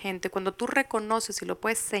esto a la gente, cuando tú reconoces y lo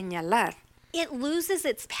puedes señalar, it loses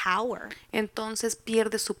its power. entonces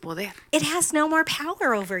pierde su poder. It has no more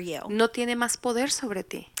power over you. No tiene más poder sobre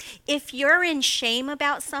ti. If you're in shame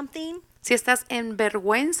about something, Si estás en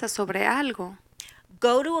vergüenza sobre algo,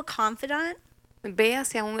 go to a confidant ve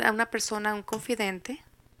hacia a una persona, un confidente,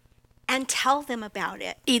 and tell them about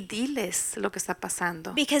it. y diles lo que está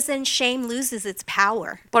pasando. Because then shame loses its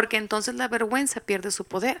power. Porque entonces la vergüenza pierde su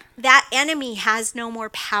poder. That enemy has no more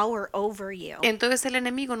power over you. Entonces el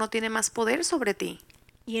enemigo no tiene más poder sobre ti,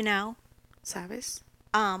 You know, ¿sabes?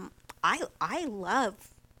 I love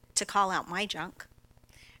to call out my junk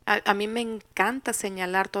A mí me encanta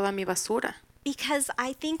señalar toda mi basura, because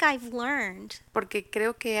I think I've learned porque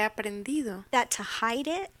creo que he aprendido that to hide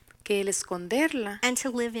it que el esconderla and to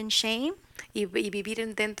live in shame y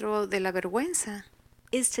vivir dentro de la vergüenza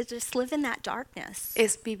is to just live in that darkness.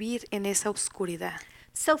 es vivir en esa oscuridad.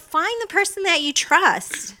 So find the person that you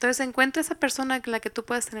trust Entonces encuentra esa persona en la que tú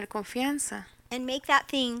puedas tener confianza and make that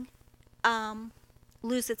thing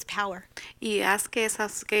lose its power. y haz que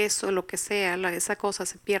eso, lo que sea, esa cosa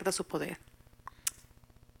se pierda su poder.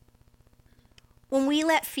 When we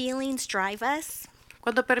let feelings drive us,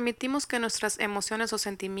 Cuando permitimos que nuestras emociones o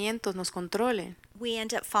sentimientos nos controlen, we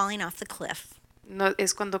end up falling off the cliff. no,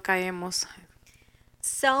 es cuando caemos.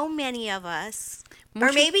 So many of us, or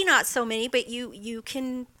Muchos- maybe not so many, but you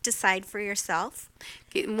can decide for yourself.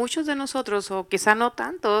 Que muchos de nosotros, o quizá no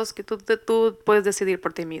tantos, que tú puedes decidir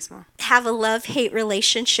por ti mismo. Have a love-hate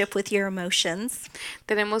relationship with your emotions.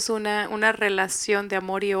 Tenemos una relación de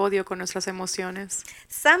amor y odio con nuestras emociones.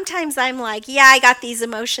 Sometimes I'm like, yeah, I got these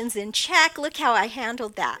emotions in check. Look how I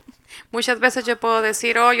handled that. Muchas veces yo puedo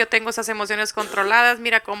decir, oh, yo tengo esas emociones controladas,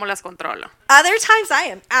 mira cómo las controlo. Other times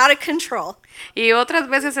I am out of control. Y otras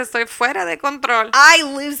veces estoy fuera de control I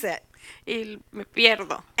lose it. y me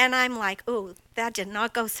pierdo. And I'm like, oh, that did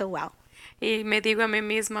not go so well. Y me digo a mí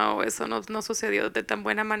misma, oh, eso no sucedió de tan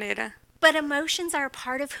buena manera. But emotions are a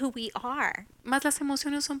part of who we are. Más las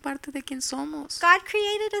emociones son parte de quién somos. God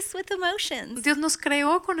created us with emotions. Dios nos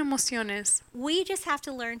creó con emociones. We just have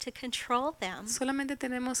to learn to control them. Solamente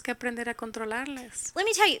tenemos que aprender a controlarlas. Let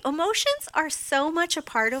me tell you, emotions are so much a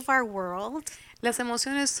part of our world Las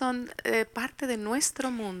emociones son parte de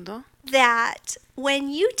nuestro mundo, that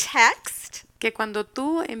when you text, que cuando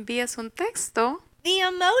tú envías un texto, the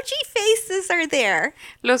emoji faces are there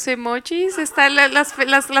los emojis están, las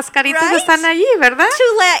caritas Right? están allí, ¿verdad?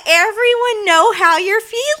 to let everyone know how you're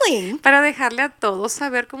feeling. Para dejarle a todos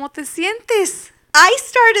saber cómo te sientes. I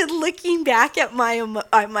started looking back at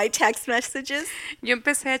my text messages. Yo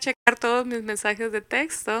empecé a checar todos mis mensajes de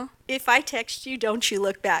texto. If I text you, don't you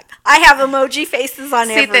look back. I have emoji faces on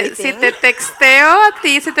Si everything. te texteo a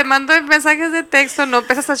ti, si te mando mensajes de texto, no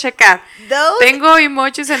empiezas a checar. Those Tengo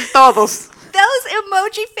emojis en todos.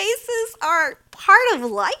 emoji faces are part of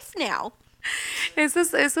life now.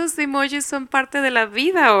 Esos emojis son parte de la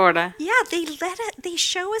vida ahora. Yeah, they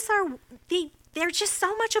show us they're just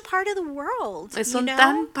so much a part of the world. Son you know?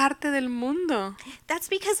 tan parte del mundo. That's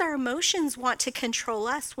because our emotions want to control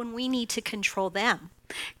us when we need to control them.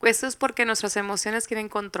 Eso es porque nuestras emociones quieren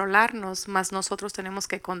controlarnos, mas nosotros tenemos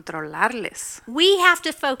que controlarles. We have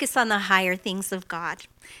to focus on the higher things of God.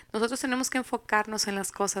 Nosotros tenemos que enfocarnos en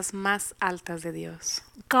las cosas más altas de Dios.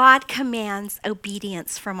 God commands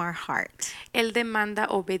obedience from our heart. Él demanda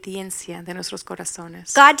obediencia de nuestros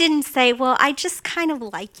corazones. God didn't say, well, I just kind of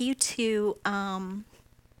like you to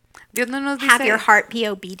Dios no nos have your dice, heart be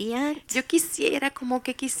obedient. yo quisiera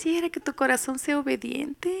que tu corazón sea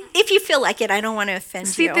obediente. If you feel like it, I don't want to offend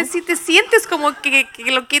Si you. te sientes como que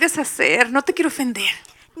lo quieres hacer, no te quiero ofender.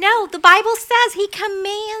 No, the Bible says he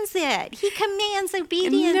commands it. He commands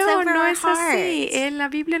obedience No, over no our es así. hearts. La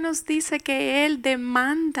Biblia nos dice que Él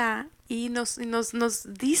demanda y nos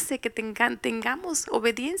dice que tengamos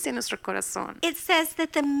obediencia en nuestro corazón. It says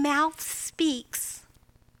that the mouth speaks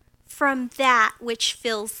from that which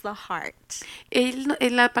fills the heart.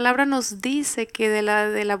 La palabra nos dice que de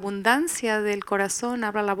la abundancia del corazón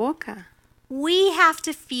habla la boca. We have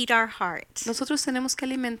to feed our heart. Nosotros tenemos que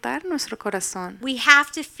alimentar nuestro corazón. We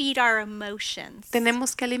have to feed our emotions.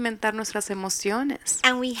 Tenemos que alimentar nuestras emociones.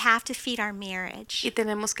 And we have to feed our marriage Y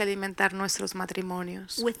tenemos que alimentar nuestros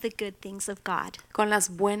matrimonios with the good things of God. con las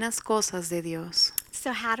buenas cosas de Dios.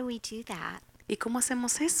 So how do we do that? ¿Y cómo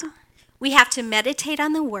hacemos eso? We have to meditate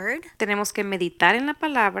on the word. Tenemos que meditar en la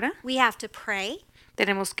palabra, We have to pray.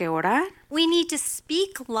 tenemos que orar, We need to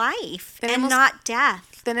speak life and Tenemos- not death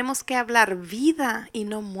tenemos que hablar vida y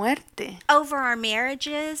no muerte over our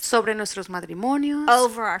marriages, sobre nuestros matrimonios,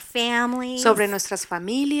 over our families, sobre nuestras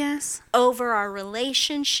familias, over our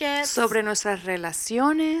relationships. sobre nuestras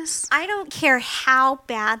relaciones. I don't care how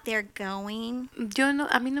bad they're going.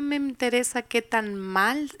 A mí no me interesa qué tan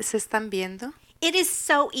mal se están viendo. It is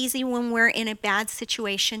so easy when we're in a bad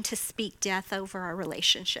situation to speak death over our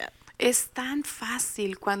relationship. Es tan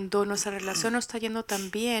fácil cuando nuestra relación no está yendo tan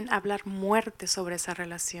bien hablar muerte sobre esa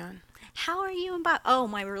relación. How are you about? Oh,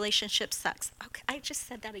 my relationship sucks. Okay, I just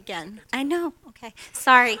said that again. I know. Okay,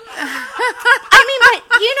 sorry. I mean,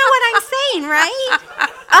 but you know what I'm saying, right?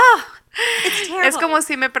 Oh, it's terrible. Es como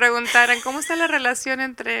si me preguntaran cómo está la relación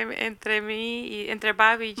entre mí y entre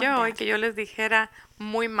Bob y yo y que yo les dijera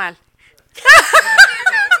muy mal.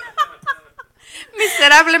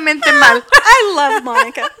 Miserablemente mal. I love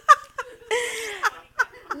Monica.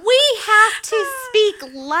 We have to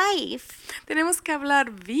speak life. Tenemos que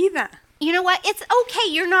hablar vida. you know what? It's okay.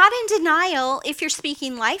 You're not in denial if you're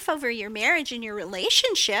speaking life over your marriage and your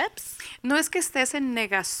relationships. No es que estés en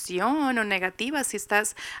negación o negativa si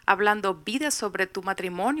estás hablando vida sobre tu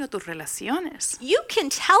matrimonio, tus relaciones. You can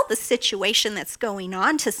tell the situation that's going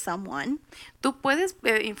on to someone. Tú puedes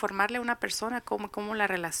informarle a una persona cómo la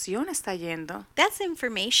relación está yendo. That's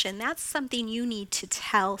information. That's something you need to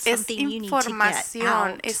tell, Es something you need to get información,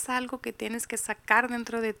 out. es algo que tienes que sacar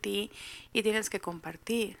dentro de ti y tienes que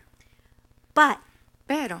compartir. But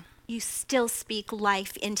Pero you still speak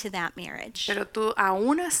life into that marriage. tú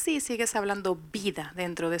aún así sigues hablando vida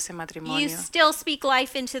dentro de ese You matrimonio. still speak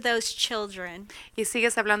life into those children. Y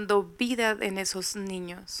sigues hablando vida en esos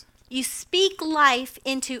niños. You speak life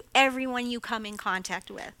into everyone you come in contact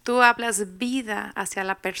with. Tú hablas vida hacia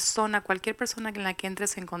la persona, cualquier persona con la que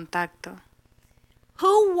entres en contacto.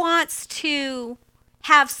 Who wants to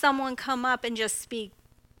have someone come up and just speak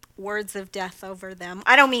words of death over them?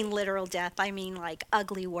 I don't mean literal death, I mean like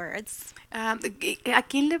ugly words. ¿A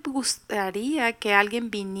quién le gustaría que alguien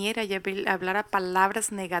viniera y hablara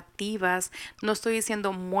palabras negativas? No estoy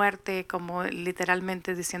diciendo muerte como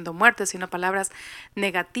literalmente diciendo muerte, sino palabras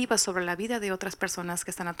negativas sobre la vida de otras personas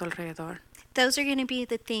que están a tu alrededor. Those are going to be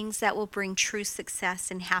the things that will bring true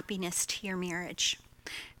success and happiness to your marriage.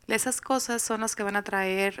 Esas cosas son las que van a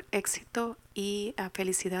traer éxito y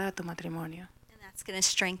felicidad a tu matrimonio. And that's going to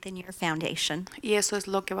strengthen your foundation. Y eso es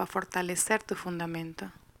lo que va a fortalecer tu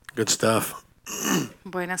fundamento. Good stuff.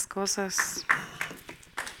 Buenas cosas.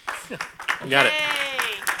 You got it.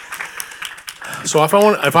 So if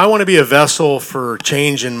I want to be a vessel for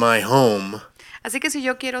change in my home, Así que si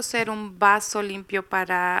yo quiero ser un vaso limpio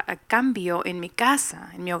para cambio en mi casa,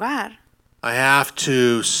 en mi hogar, I have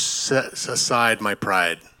to set aside my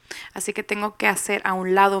pride. así que tengo que hacer a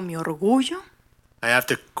un lado mi orgullo. I have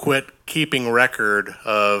to quit keeping record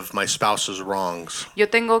of my spouse's wrongs. Yo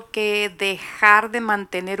tengo que dejar de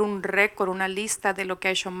mantener un récord, una lista de lo que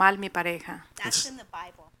ha hecho mal mi pareja. That's in the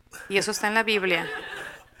Bible. Y eso está en la Biblia.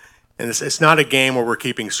 And it's not a game where we're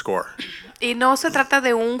keeping score. Y no se trata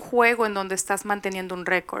de un juego en donde estás manteniendo un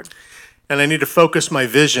récord. And I need to focus my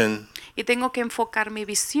vision Y tengo que enfocar mi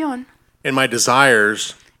visión and my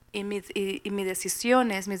desires y mis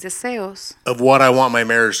decisiones, mis deseos, of what I want my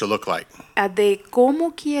marriage to look like. de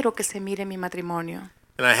cómo quiero que se mire mi matrimonio.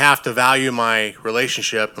 And I have to value my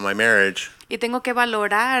relationship and my marriage Y tengo que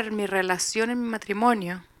valorar mi relación en mi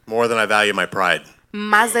matrimonio more than I value my pride.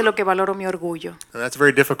 más de lo que valoro mi orgullo. And that's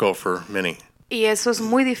very difficult for many. Y eso es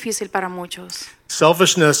muy difícil para muchos.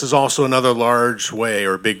 Selfishness is also another large way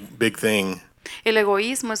or big thing El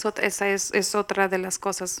egoísmo es otra de las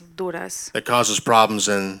cosas duras that causes problems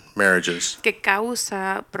in marriages. que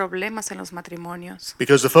causa problemas en los matrimonios.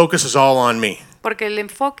 Because the focus is all on me. Porque el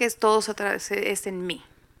enfoque es en mí.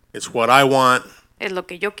 It's what I want, Es lo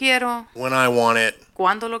que yo quiero, when I want it,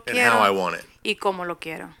 cuándo lo and how I quiero want it. y cómo lo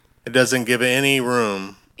quiero. It doesn't give any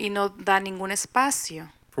room Y no da ningún espacio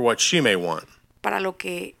for what she may want para lo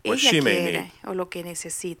que What ella she may quiere o lo que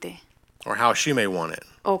necesite or how she may want it.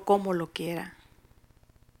 o cómo lo quiera.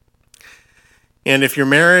 And if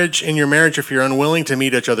in your marriage, if you're unwilling to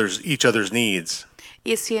meet each other's needs,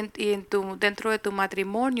 Y si dentro de tu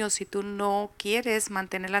matrimonio, si tú no quieres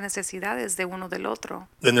mantener las necesidades de uno del otro,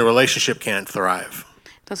 then the relationship can't thrive.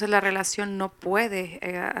 entonces la relación no puede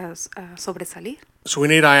sobresalir. So we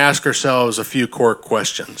need to ask ourselves a few core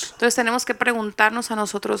questions. Entonces tenemos que preguntarnos a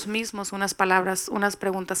nosotros mismos unas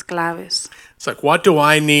preguntas claves. It's like, what do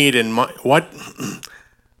I need in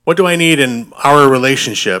what do I need in our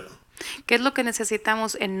relationship ¿Qué es lo que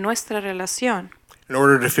necesitamos en nuestra relación in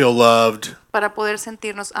order to feel loved para poder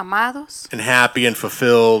sentirnos amados and happy and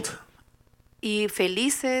fulfilled? y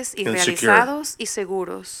felices y And secure. realizados y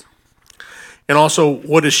seguros? And also,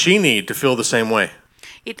 what does she need to feel the same way?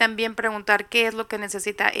 Y también preguntar qué es lo que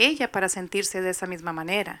necesita ella para sentirse de esa misma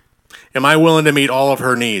manera. Am I willing to meet all of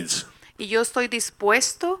her needs? Y yo estoy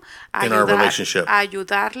dispuesto a, In our relationship. a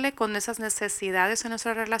ayudarle con esas necesidades en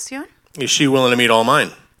nuestra relación. Is she willing to meet all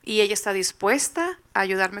mine? Y ella está dispuesta a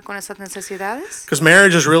ayudarme con esas necesidades. Because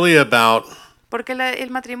marriage is really about Porque el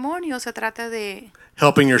matrimonio se trata de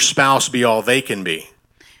helping your spouse be all they can be.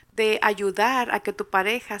 Ayudar a que tu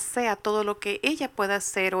pareja sea todo lo que ella pueda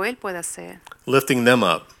ser o él pueda ser. Lifting them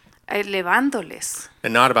up, Elevándoles.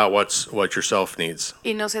 and not about what yourself needs.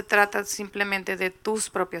 Y no se trata simplemente de tus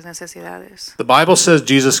propias necesidades. The Bible says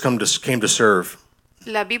Jesus came to serve.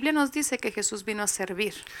 La Biblia nos dice que Jesús vino a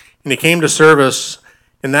servir. And he came to serve us,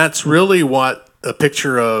 and that's really what a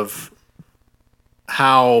picture of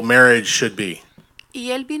how marriage should be.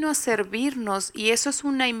 Y Él vino a servirnos y eso es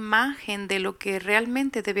una imagen de lo que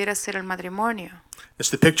realmente debiera ser el matrimonio. It's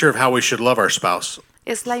the picture of how we should love our spouse.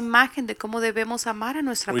 Es la imagen de cómo debemos amar a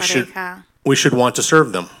nuestra We should, pareja. we should want to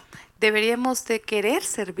serve them. Deberíamos de querer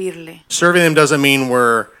servirle. Serving them doesn't mean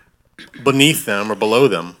we're beneath them or below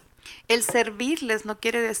them. El servirles no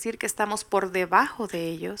quiere decir que estamos por debajo de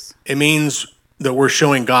ellos. It means that we're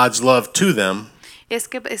showing God's love to them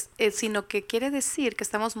Sino que quiere decir que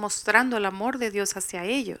estamos mostrando el amor de Dios hacia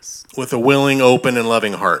ellos with a willing, open, and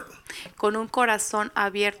loving heart. con un corazón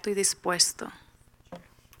abierto y dispuesto.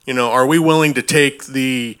 You know, are we willing to take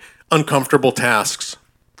the uncomfortable tasks?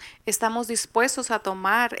 Estamos dispuestos a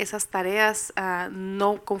tomar esas tareas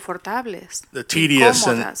no confortables, The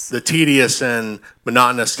incómodas, tedious and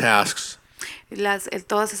monotonous tasks,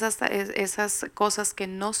 todas esas cosas que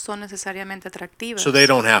no son necesariamente atractivas, so they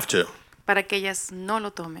don't have to. para que ellas no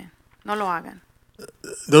lo tomen, no lo hagan.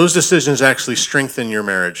 Those decisions actually strengthen your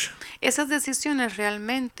marriage. Esas decisiones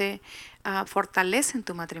realmente fortalecen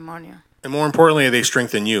tu matrimonio And more importantly, they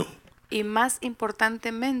strengthen you. y más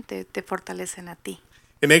importantemente te fortalecen a ti.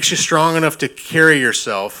 It makes you strong enough to carry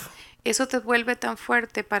yourself Eso te vuelve tan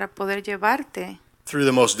fuerte para poder llevarte through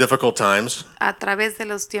the most difficult times. a través de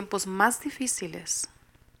los tiempos más difíciles.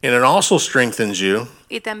 And it also strengthens you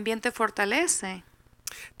Y también te fortalece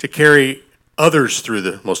to carry others through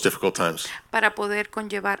the most difficult times, para poder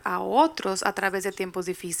conllevar a otros a través de tiempos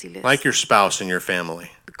difíciles, like your spouse and your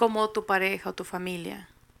family. como tu pareja o tu familia.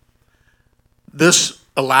 This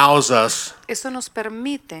allows us Eso nos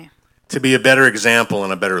permite to be a better example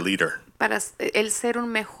and a better leader. para el ser un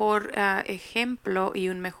mejor ejemplo y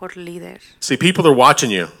un mejor líder. See, people are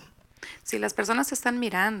watching you, Si las personas te están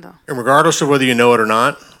mirando, and regardless of whether you know it or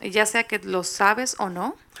not, ya sea que lo sabes o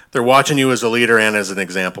no, they're watching you as a leader and as an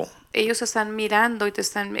example. ellos están mirando y te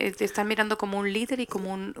están mirando como un líder y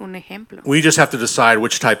como un ejemplo. We just have to decide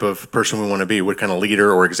which type of person we want to be, what kind of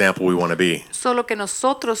leader or example we want to be. Solo que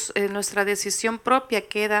nosotros, nuestra decisión propia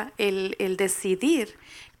queda el decidir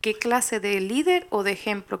qué clase de líder o de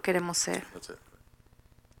ejemplo queremos ser. That's it.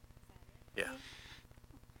 Yeah.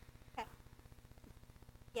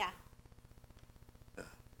 Yeah.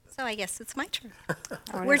 So I guess it's my turn.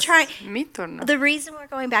 Ahora We're es trying- mi turno. The reason we're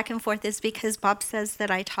going back and forth is because Bob says that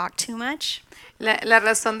I talk too much. La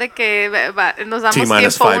razón de que nos damos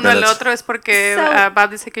T-minus tiempo 5 uno al minutes. otro es porque So- Bob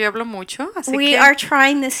dice que yo hablo mucho, We are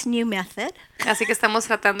trying this new method así que estamos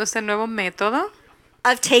tratando este nuevo método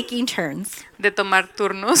of taking turns. de tomar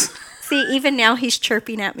turnos. See, even now he's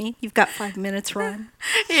chirping at me. You've got 5 minutes, Ron.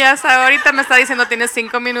 Y hasta ahorita me está diciendo tienes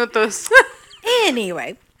 5 minutos.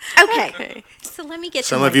 Anyway, okay. Okay. So let me get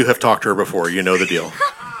Some to of you have talked to her before. You know the deal.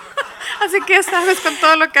 Así que sabes, con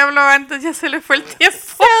todo lo que habló antes ya se le fue el tiempo.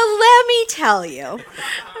 So let me tell you,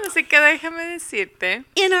 Así que déjame decirte,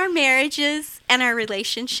 in our marriages and our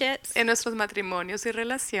relationships, en nuestros matrimonios y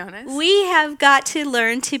relaciones, we have got to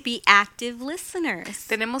learn to be active listeners.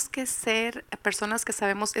 tenemos que ser personas que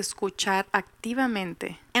sabemos escuchar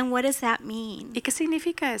activamente. And what does that mean? ¿Y qué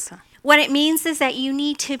significa eso? What it means is that you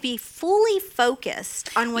need to be fully focused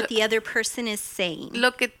on what the other person is saying.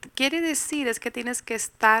 Lo que quiere decir es que tienes que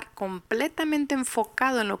estar completamente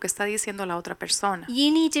enfocado en lo que está diciendo la otra persona.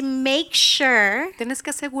 You need to make sure Tienes que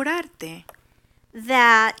asegurarte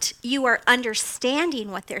that you are understanding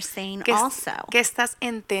what they're saying que, also. que estás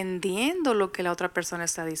entendiendo lo que la otra persona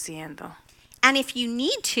está diciendo. And if you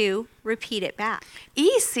need to, repeat it back. Y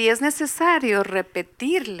si es necesario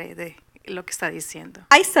repetirle de lo que está diciendo.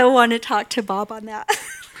 I so want to talk to Bob on that.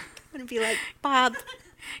 I'm going to be like, Bob,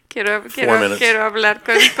 Quiero minutes. hablar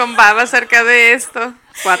con Bob acerca de esto.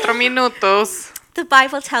 4 minutos. the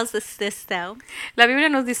Bible tells us this though. La Biblia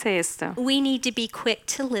nos dice esto. We need to be quick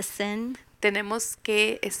to listen Tenemos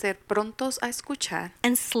que ser prontos a escuchar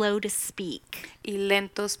and slow to speak. y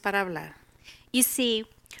lentos para hablar. You see,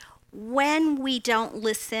 when we don't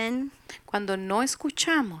listen Cuando no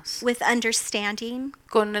escuchamos with understanding,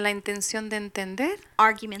 con la intención de entender,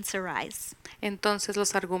 arguments arise. entonces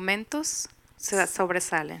los argumentos se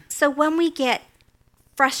sobresalen. So when we get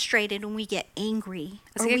frustrated and we get angry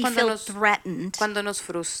or Así que we cuando feel nos- threatened, Cuando nos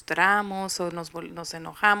frustramos o nos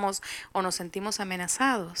enojamos o nos sentimos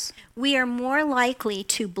amenazados, we are more likely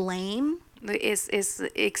to blame,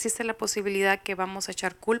 existe la posibilidad que vamos a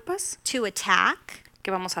echar culpas, to attack,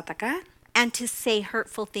 que vamos a atacar and to say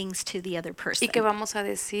hurtful things to the other y person. que vamos a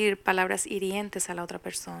decir palabras hirientes a la otra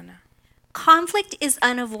persona. Conflict is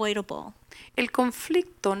unavoidable El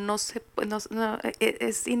conflicto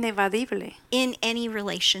es inevadible in any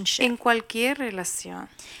relationship. en cualquier relación,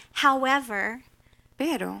 However,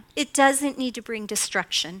 pero it doesn't need to bring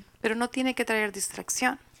destruction. no tiene que traer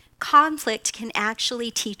distracción. Conflict can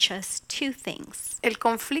actually teach us 2 things: El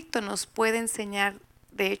conflicto nos puede enseñar,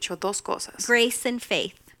 de hecho, 2 cosas: grace and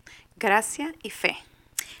faith. gracia y fe.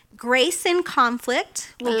 Grace in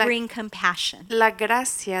conflict will La- bring compassion. La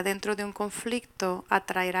gracia dentro de un conflicto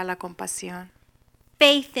atraerá la compasión.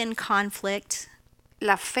 Faith in conflict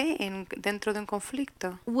La fe dentro de un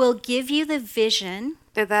conflicto will give you the vision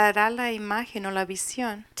te dará la imagen o la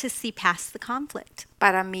visión to see past the conflict.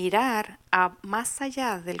 para mirar más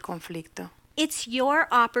allá del conflicto. It's your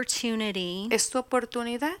opportunity Es tu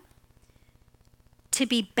oportunidad to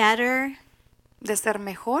be better de ser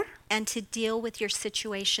mejor and to deal with your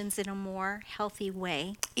situations in a more healthy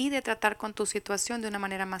way y de tratar con tu situación de una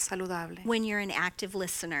manera más saludable when you're an active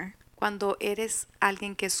listener. cuando eres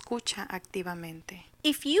alguien que escucha activamente.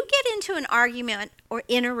 If you get into an argument or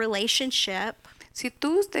in a relationship, Si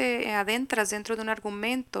tú te adentras dentro de un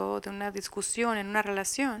argumento, de una discusión, en una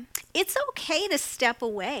relación, it's okay to step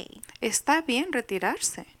away está bien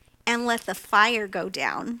retirarse and let the fire go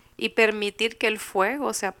down. y permitir que el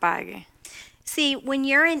fuego se apague. See, when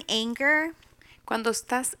you're in anger Cuando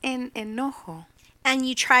estás en enojo and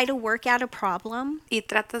you try to work out a problem, y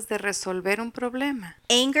tratas de resolver un problema,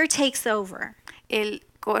 anger takes over. el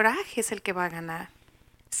coraje es el que va a ganar.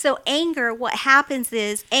 So anger, what happens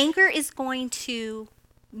is anger is going to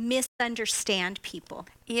misunderstand people.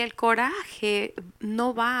 Y el coraje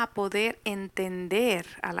no va a poder entender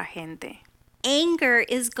a la gente. Anger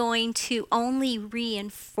is going to only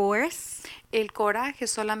reinforce El coraje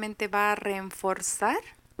solamente va a reforzar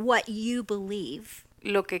what you believe,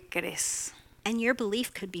 lo que crees. and your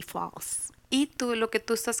belief could be false. Y lo que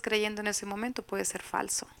tú estás creyendo en ese momento puede ser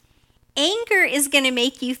falso. Anger is going to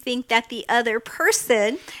make you think that the other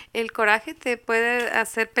person El coraje te puede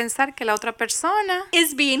hacer pensar que la otra persona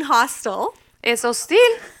is being hostile, es hostil.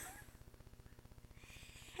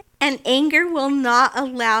 and anger will not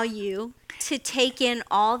allow you to take in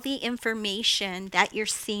all the information that you're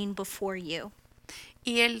seeing before you.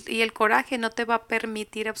 Y el coraje no te va a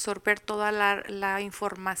permitir absorber toda la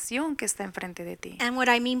información que está enfrente de ti. And what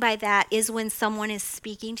I mean by that is when someone is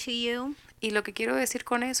speaking to you, Y lo que quiero decir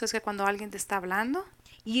con eso es que cuando alguien te está hablando,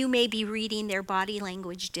 you may be reading their body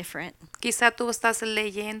language different. quizá tú estás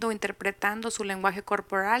leyendo o interpretando su lenguaje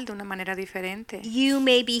corporal de una manera diferente. You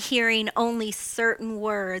may be hearing only certain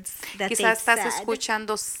words that Quizá they estás said.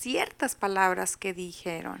 escuchando ciertas palabras que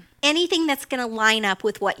dijeron. Anything that's going to line up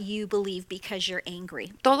with what you believe because you're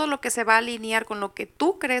angry. Todo lo que se va a alinear con lo que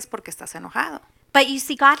tú crees porque estás enojado. But you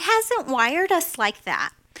see, God hasn't wired us like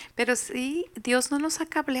that. Pero sí, Dios no nos ha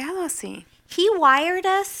cableado así. He wired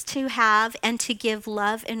us to have and to give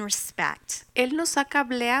love and respect. Él nos ha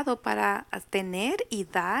cableado para tener y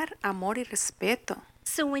dar amor y respeto.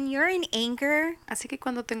 So when you're in anger, Así que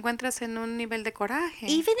cuando te encuentras en un nivel de coraje,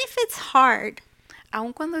 even if it's hard,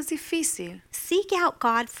 aun cuando es difícil, seek out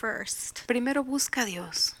God first. primero busca a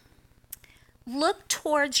Dios. Look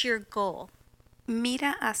towards your goal.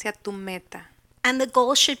 Mira hacia tu meta. And the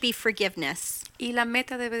goal should be forgiveness. Y la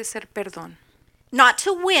meta debe de ser perdón. Not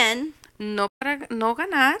to win, No para no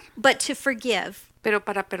ganar, but to forgive. pero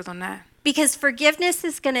para perdonar. Because forgiveness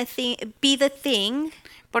is going to be the thing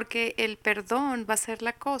Porque el perdón va a ser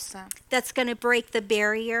la cosa that's going to break the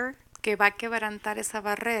barrier que va a quebrantar esa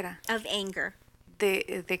barrera of anger.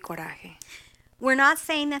 de coraje. We're not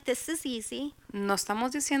saying that this is easy, No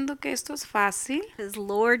estamos diciendo que esto es fácil, because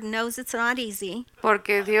Lord knows it's not easy.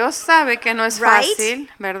 porque Dios sabe que no es Right? fácil,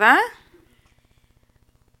 ¿verdad?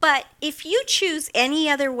 But if you choose any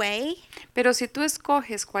other way, Pero si tú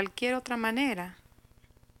escoges cualquier otra manera,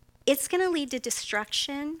 it's going to lead to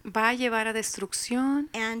destruction va a llevar a destrucción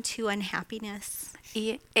and to unhappiness.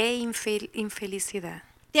 infelicidad.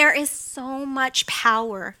 There is so much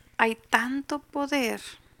power Hay tanto poder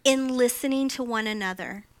in listening to one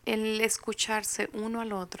another, en escucharse uno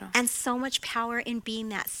al otro and so much power in being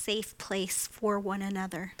that safe place for one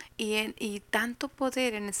another. y tanto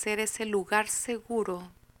poder en ser ese lugar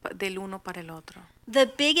seguro del uno para el otro. The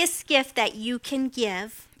biggest gift that you can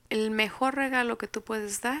give El mejor regalo que tú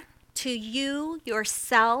puedes dar to you,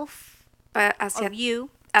 yourself, hacia, or you,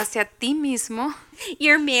 hacia ti mismo,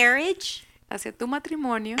 your marriage, hacia tu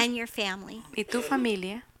matrimonio and your family y tu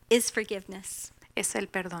familia is forgiveness. es el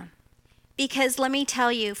perdón. Because let me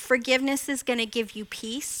tell you, forgiveness is going to give you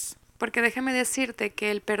peace. Porque déjame decirte que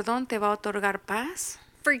el perdón te va a otorgar paz.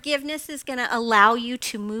 Forgiveness is going to allow you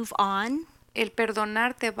to move on. El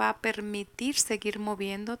perdonar te va a permitir seguir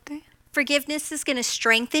moviéndote. Forgiveness is going to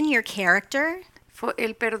strengthen your character.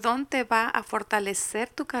 El perdón te va a fortalecer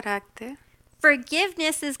tu carácter.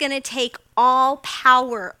 Forgiveness is going to take all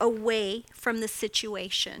power away from the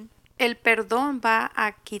situation. El perdón va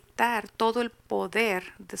a quitar todo el poder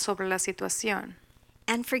sobre la situación.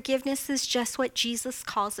 And forgiveness is just what Jesus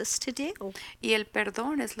calls us to do. Y el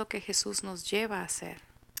perdón es lo que Jesús nos lleva a hacer.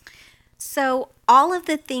 So, all of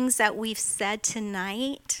the things that we've said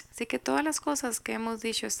tonight Así que todas las cosas que hemos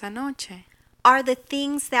dicho esta noche are the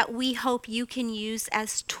things that we hope you can use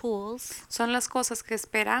as tools son las cosas que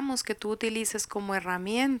esperamos que tú utilices como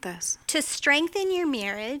herramientas to strengthen your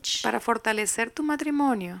marriage para fortalecer tu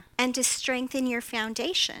matrimonio and to strengthen your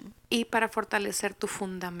foundation. y para fortalecer tu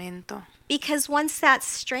fundamento. Because once that's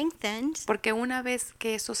strengthened, Porque una vez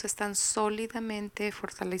que esos están sólidamente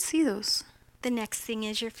fortalecidos, the next thing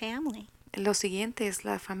is your family. lo siguiente es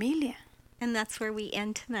la familia. And that's where we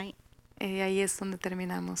end tonight. Ahí es donde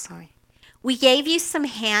terminamos hoy. We gave you some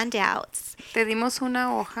handouts. Te dimos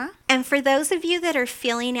una hoja And for those of you that are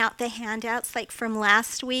filling out the handouts, like from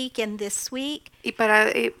last week and this week, y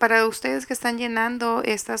para ustedes que están llenando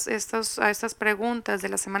estas preguntas de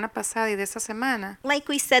la semana pasada y de esta semana, like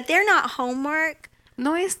we said, they're not homework,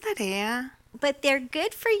 no es tarea, but they're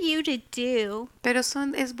good for you to do pero es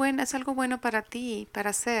algo bueno para ti, para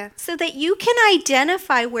hacer, so that you can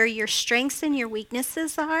identify where your strengths and your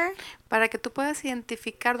weaknesses are, para que tú puedas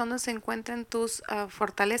identificar dónde se encuentran tus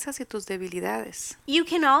fortalezas y tus debilidades. you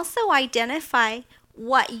can also identify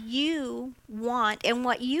what you want and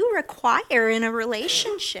what you require in a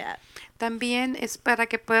relationship. También es para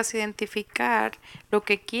que puedas identificar lo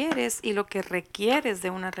que quieres y lo que requieres de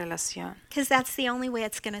una relación, Because that's the only way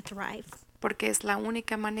it's going to thrive. porque es la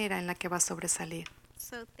única manera en la que va a sobresalir.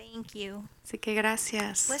 So thank you. Así que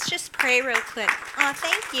gracias. Let's just pray real quick. Oh,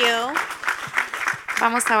 thank you.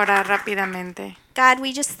 Vamos a orar rápidamente. God,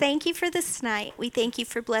 we just thank you for this night. We thank you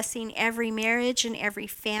for blessing every marriage and every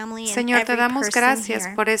family and Señor, te every damos person gracias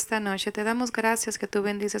here. por esta noche. Te damos gracias que tú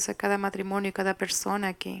bendices a cada matrimonio y cada persona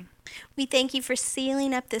aquí. We thank you for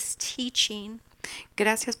sealing up this teaching,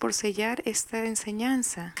 Gracias por sellar esta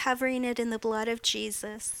enseñanza covering it in the blood of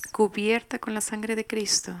Jesus, cubierta con la sangre de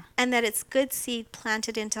Cristo and that it's good seed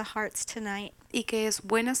planted into hearts tonight, y que es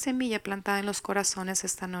buena semilla plantada en los corazones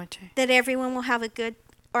esta noche. that everyone will have a good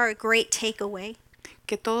or a great takeaway.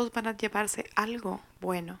 Que todos van a llevarse algo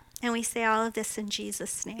bueno. And we say all of this in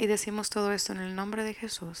Jesus' Y name. decimos todo esto en el nombre de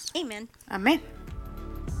Jesús. Amen. Amén.